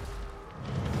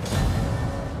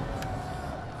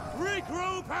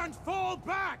 Regroup and fall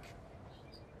back!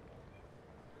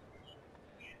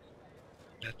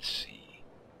 Let's see.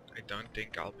 I don't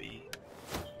think I'll be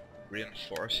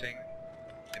reinforcing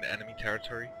in enemy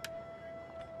territory.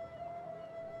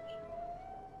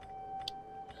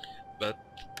 But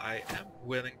I am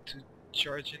willing to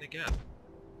charge in again.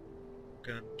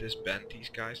 Gonna disband these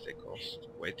guys, they cost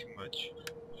way too much.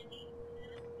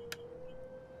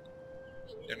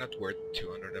 They're not worth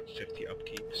 250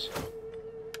 upkeep, so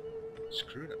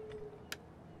screw them.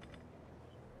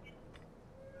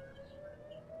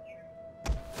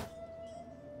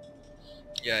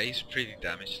 Yeah, he's pretty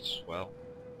damaged as well.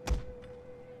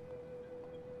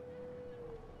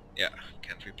 Yeah,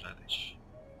 can't replenish.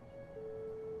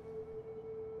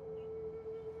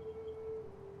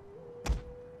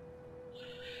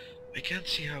 I can't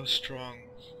see how strong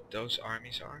those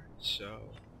armies are, so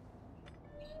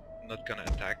I'm not gonna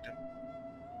attack them.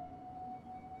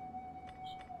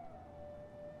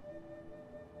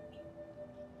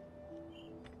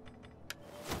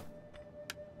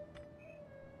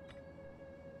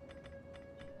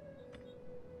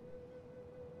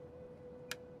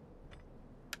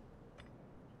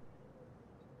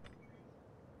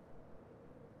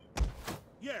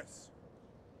 Yes.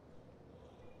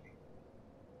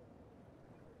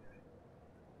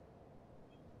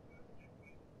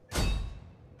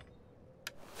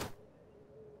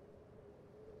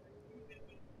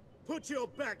 Put your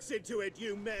backs into it,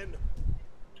 you men!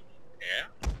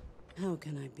 Yeah? How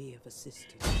can I be of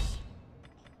assistance?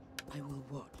 I will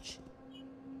watch.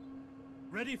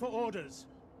 Ready for orders.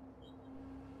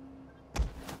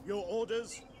 Your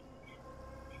orders?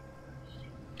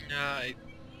 I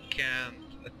can't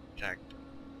attack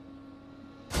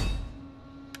them,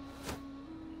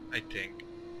 I think.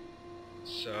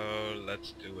 So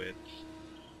let's do it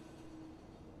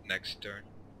next turn,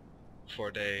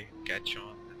 before they catch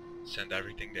on and send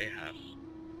everything they have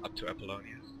up to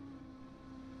Apollonia.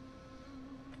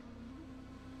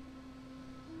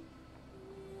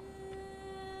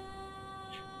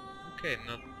 Okay,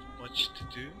 not much to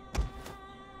do.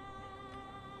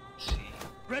 Let's see.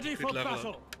 Ready Could for level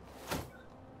battle! up.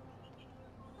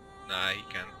 Nah, he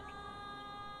can't.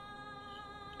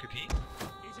 Could he?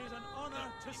 It is an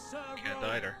honor to serve Can't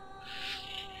Rome. either.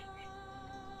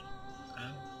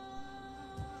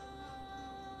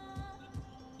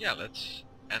 Yeah, let's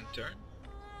end turn.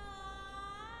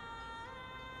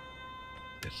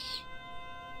 Yes.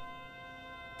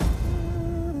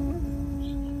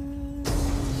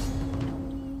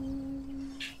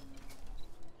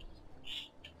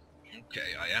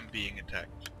 Okay, I am being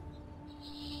attacked.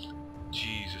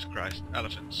 Jesus Christ,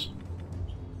 elephants.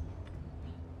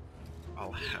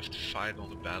 I'll have to fight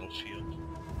on the battlefield.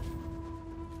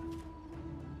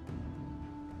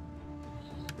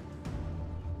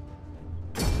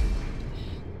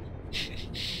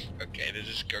 Okay, this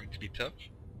is going to be tough.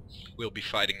 We'll be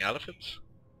fighting elephants.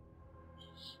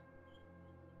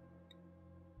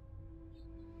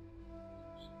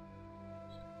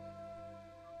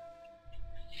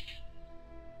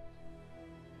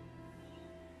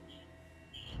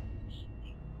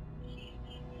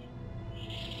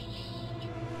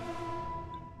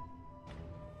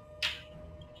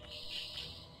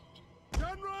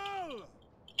 General!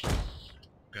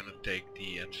 Gonna take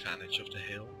the advantage of the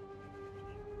hill.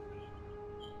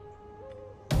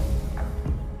 Camels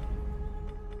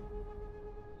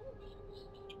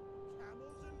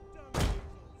and dung beetles.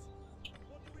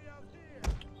 What do we have here? I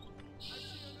see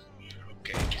an army.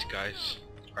 Okay, these guys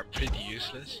are pretty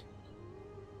useless.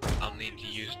 I'll need to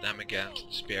use them against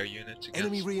spare units, Enemy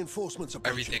against reinforcements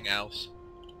approaching. everything else.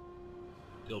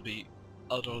 They'll be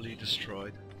utterly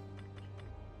destroyed.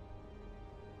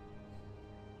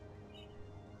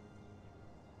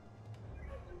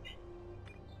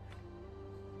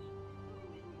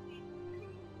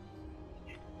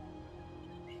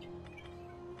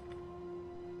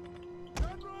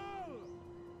 General!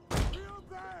 We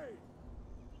obey!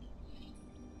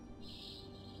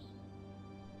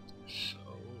 So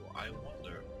I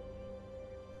wonder,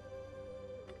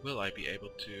 will I be able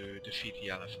to defeat the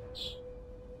elephants?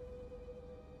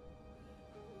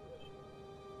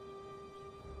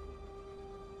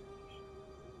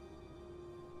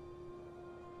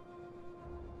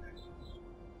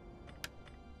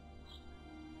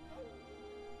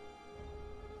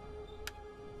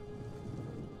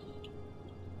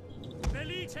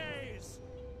 Velites!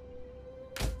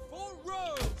 For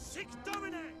Rome! Sic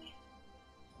Domine!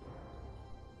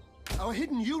 Our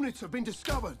hidden units have been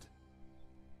discovered.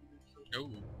 Oh.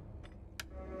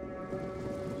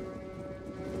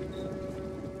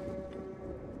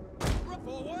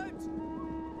 Forward!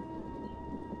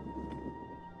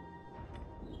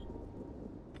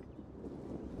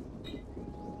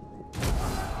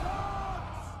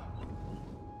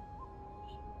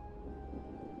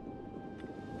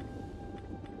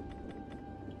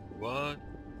 What?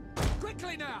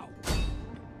 Quickly now!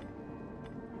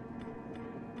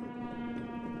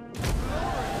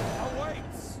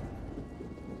 Awaits!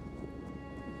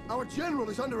 Our general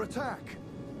is under attack.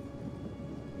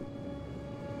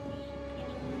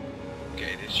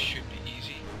 Okay, this should be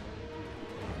easy.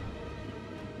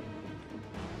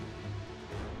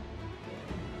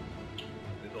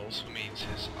 It also means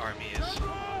his army is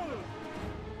General!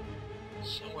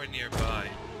 Somewhere nearby.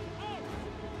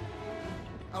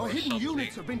 Our Or hidden something.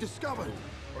 units have been discovered.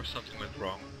 Or something went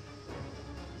wrong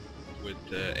with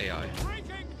the AI.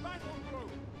 Breaking battle group.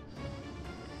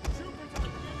 Jupiter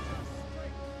gives us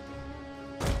strength.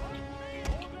 On me,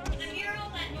 orders. The mural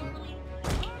that normally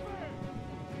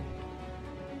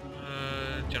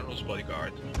General's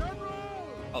bodyguard. General.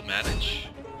 I'll manage.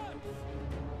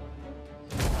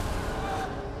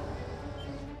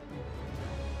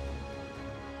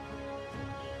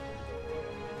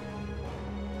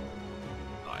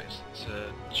 Nice, it's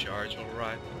a charge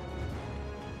alright.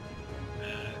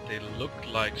 They look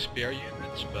like spear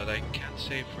units, but I can't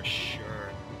say for sure.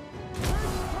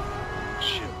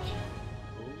 Shit.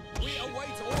 Oh, We shit.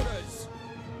 await orders.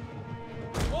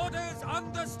 Orders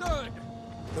understood.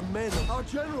 The men. Our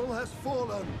general has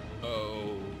fallen.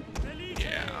 Oh, Elite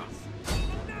yeah. ace.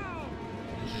 Now.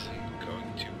 This isn't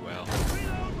going too well.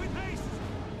 Reload with haste.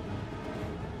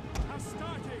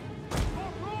 Starting.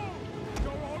 For roll.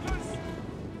 Your orders.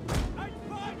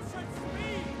 Advance at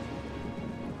speed.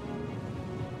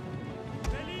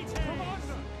 Elite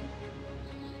commander.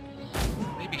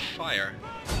 Maybe fire.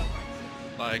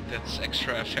 Like, that's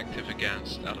extra effective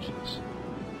against elephants.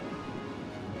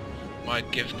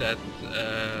 Might give that,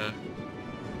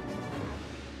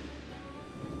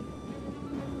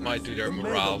 might do their The men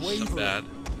morale are some wavering. bad.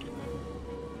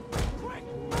 Quick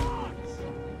march.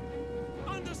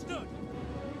 Understood.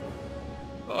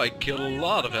 Oh, I killed a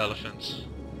lot of elephants.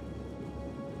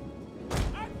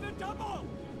 At the double.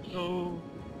 No.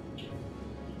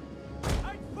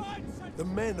 Advance at The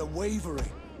men are wavering.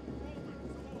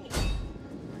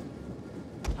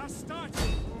 has started.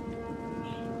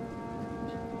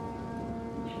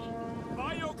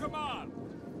 By your command.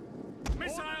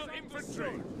 Missile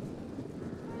infantry.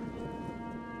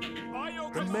 By your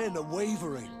The command. men are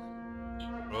wavering.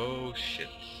 Oh shit.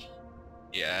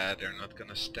 Yeah, they're not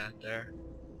gonna stand there.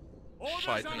 Orders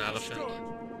Fight an elephant.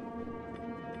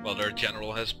 understood. Well, their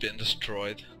general has been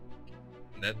destroyed.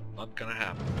 That's not gonna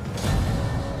happen.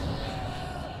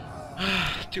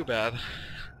 Too bad.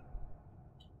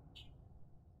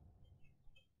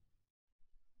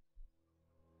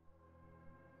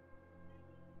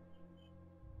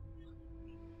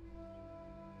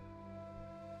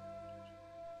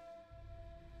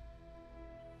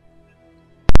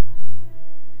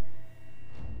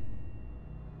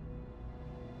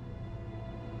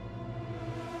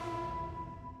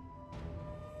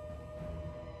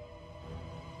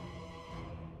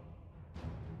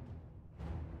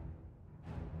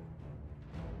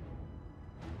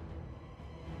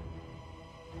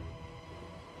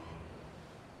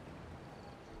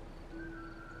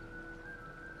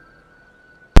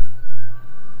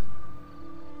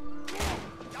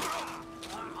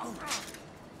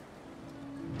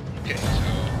 Okay,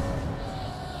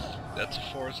 so that's a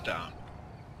force down.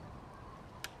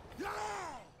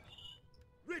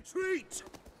 Retreat.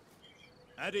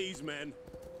 At ease, men.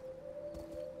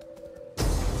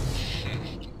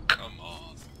 Come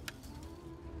on.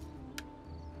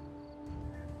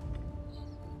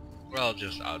 Well,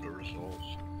 just out of resolve.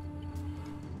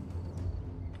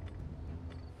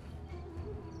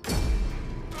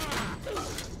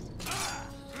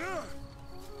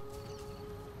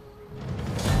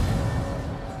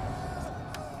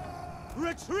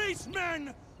 Retreat,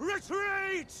 men!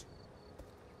 Retreat!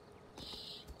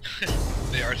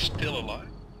 They are still alive.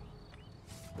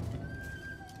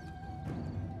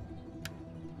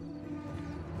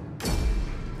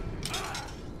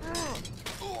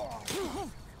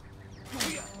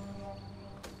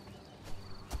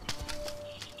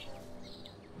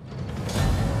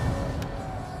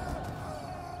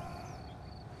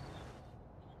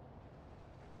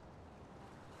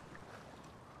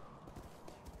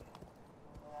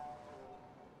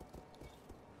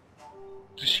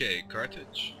 Touché,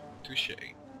 Carthage.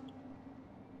 Touché.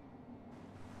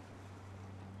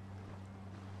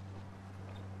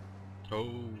 Oh.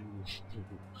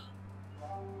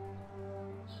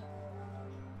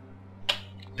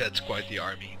 That's quite the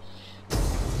army.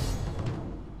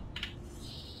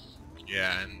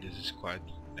 Yeah, and this is quite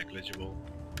negligible.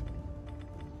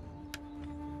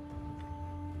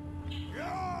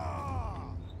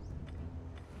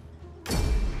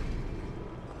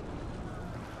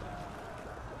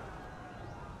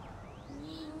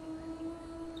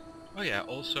 Oh yeah,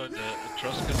 also the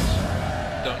Etruscans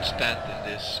don't stand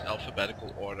in this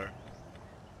alphabetical order.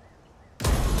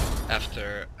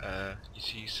 After you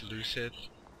see Seleucid,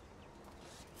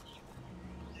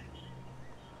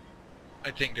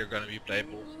 I think they're gonna be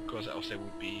playable, because else they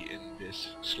would be in this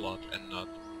slot and not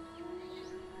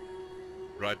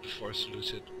right before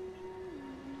Seleucid.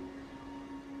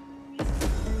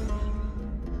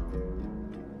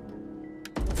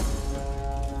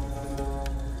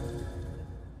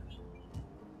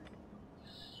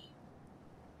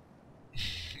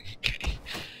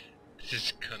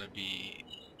 be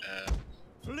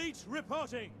Fleet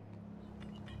reporting.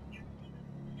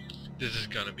 this is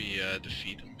gonna be a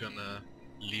defeat. I'm gonna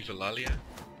leave Illyria.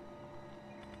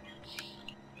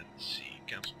 Let's see,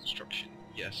 cancel construction.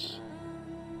 Yes.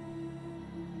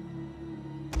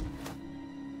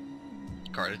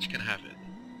 Carthage can have it.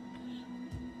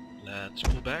 Let's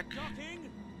pull back. Docking.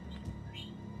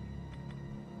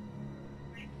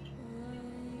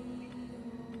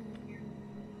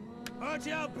 Put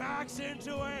your backs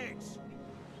into it.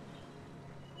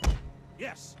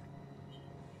 Yes.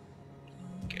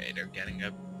 Okay, they're getting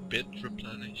a bit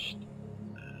replenished.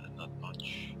 Not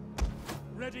much.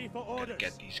 Ready for Gotta orders.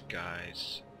 get these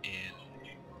guys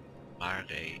in Mare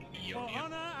For Ionium.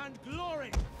 honor and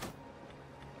glory.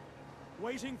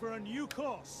 Waiting for a new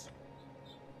course.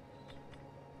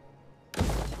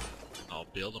 I'll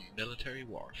build a military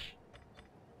wharf.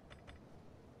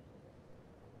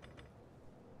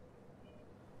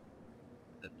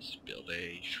 Let's build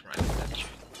a shrine of Neptune.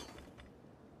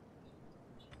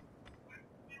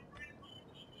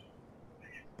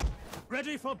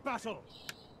 Ready for battle.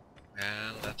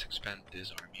 And let's expand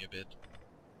this army a bit.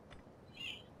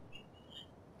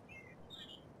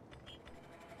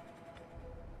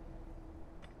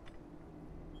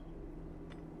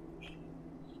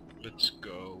 Let's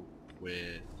go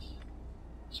with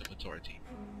some authority.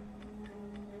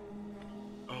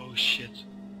 Oh shit.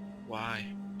 Why?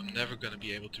 I'm never gonna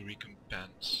be able to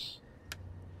recompense.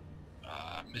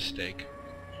 Mistake.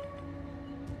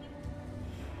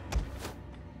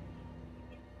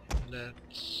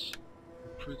 Let's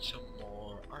recruit some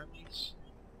more armies.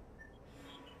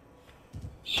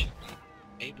 Should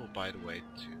be able, by the way,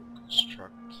 to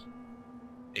construct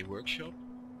a workshop.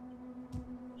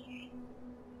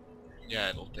 Yeah,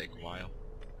 it'll take a while.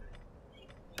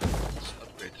 Let's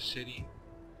upgrade the city,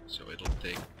 so it'll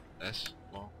take less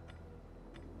long.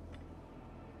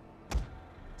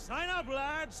 Sign up,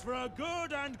 lads, for a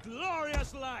good and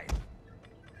glorious life.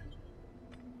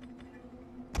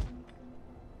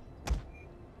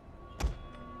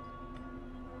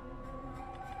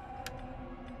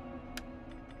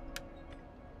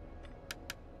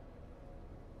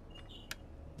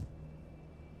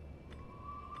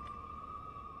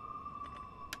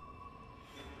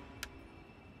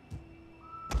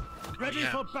 Ready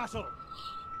yeah. for battle.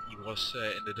 He was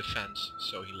in the defense,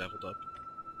 so he leveled up.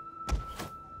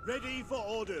 Ready for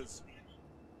orders.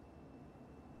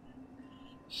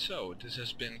 So, this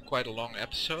has been quite a long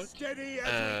episode. Steady as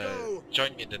we go.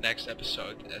 Join me in the next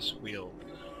episode as we'll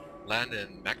land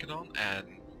in Macedon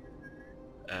and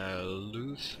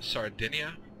lose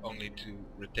Sardinia, only to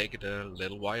retake it a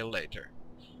little while later.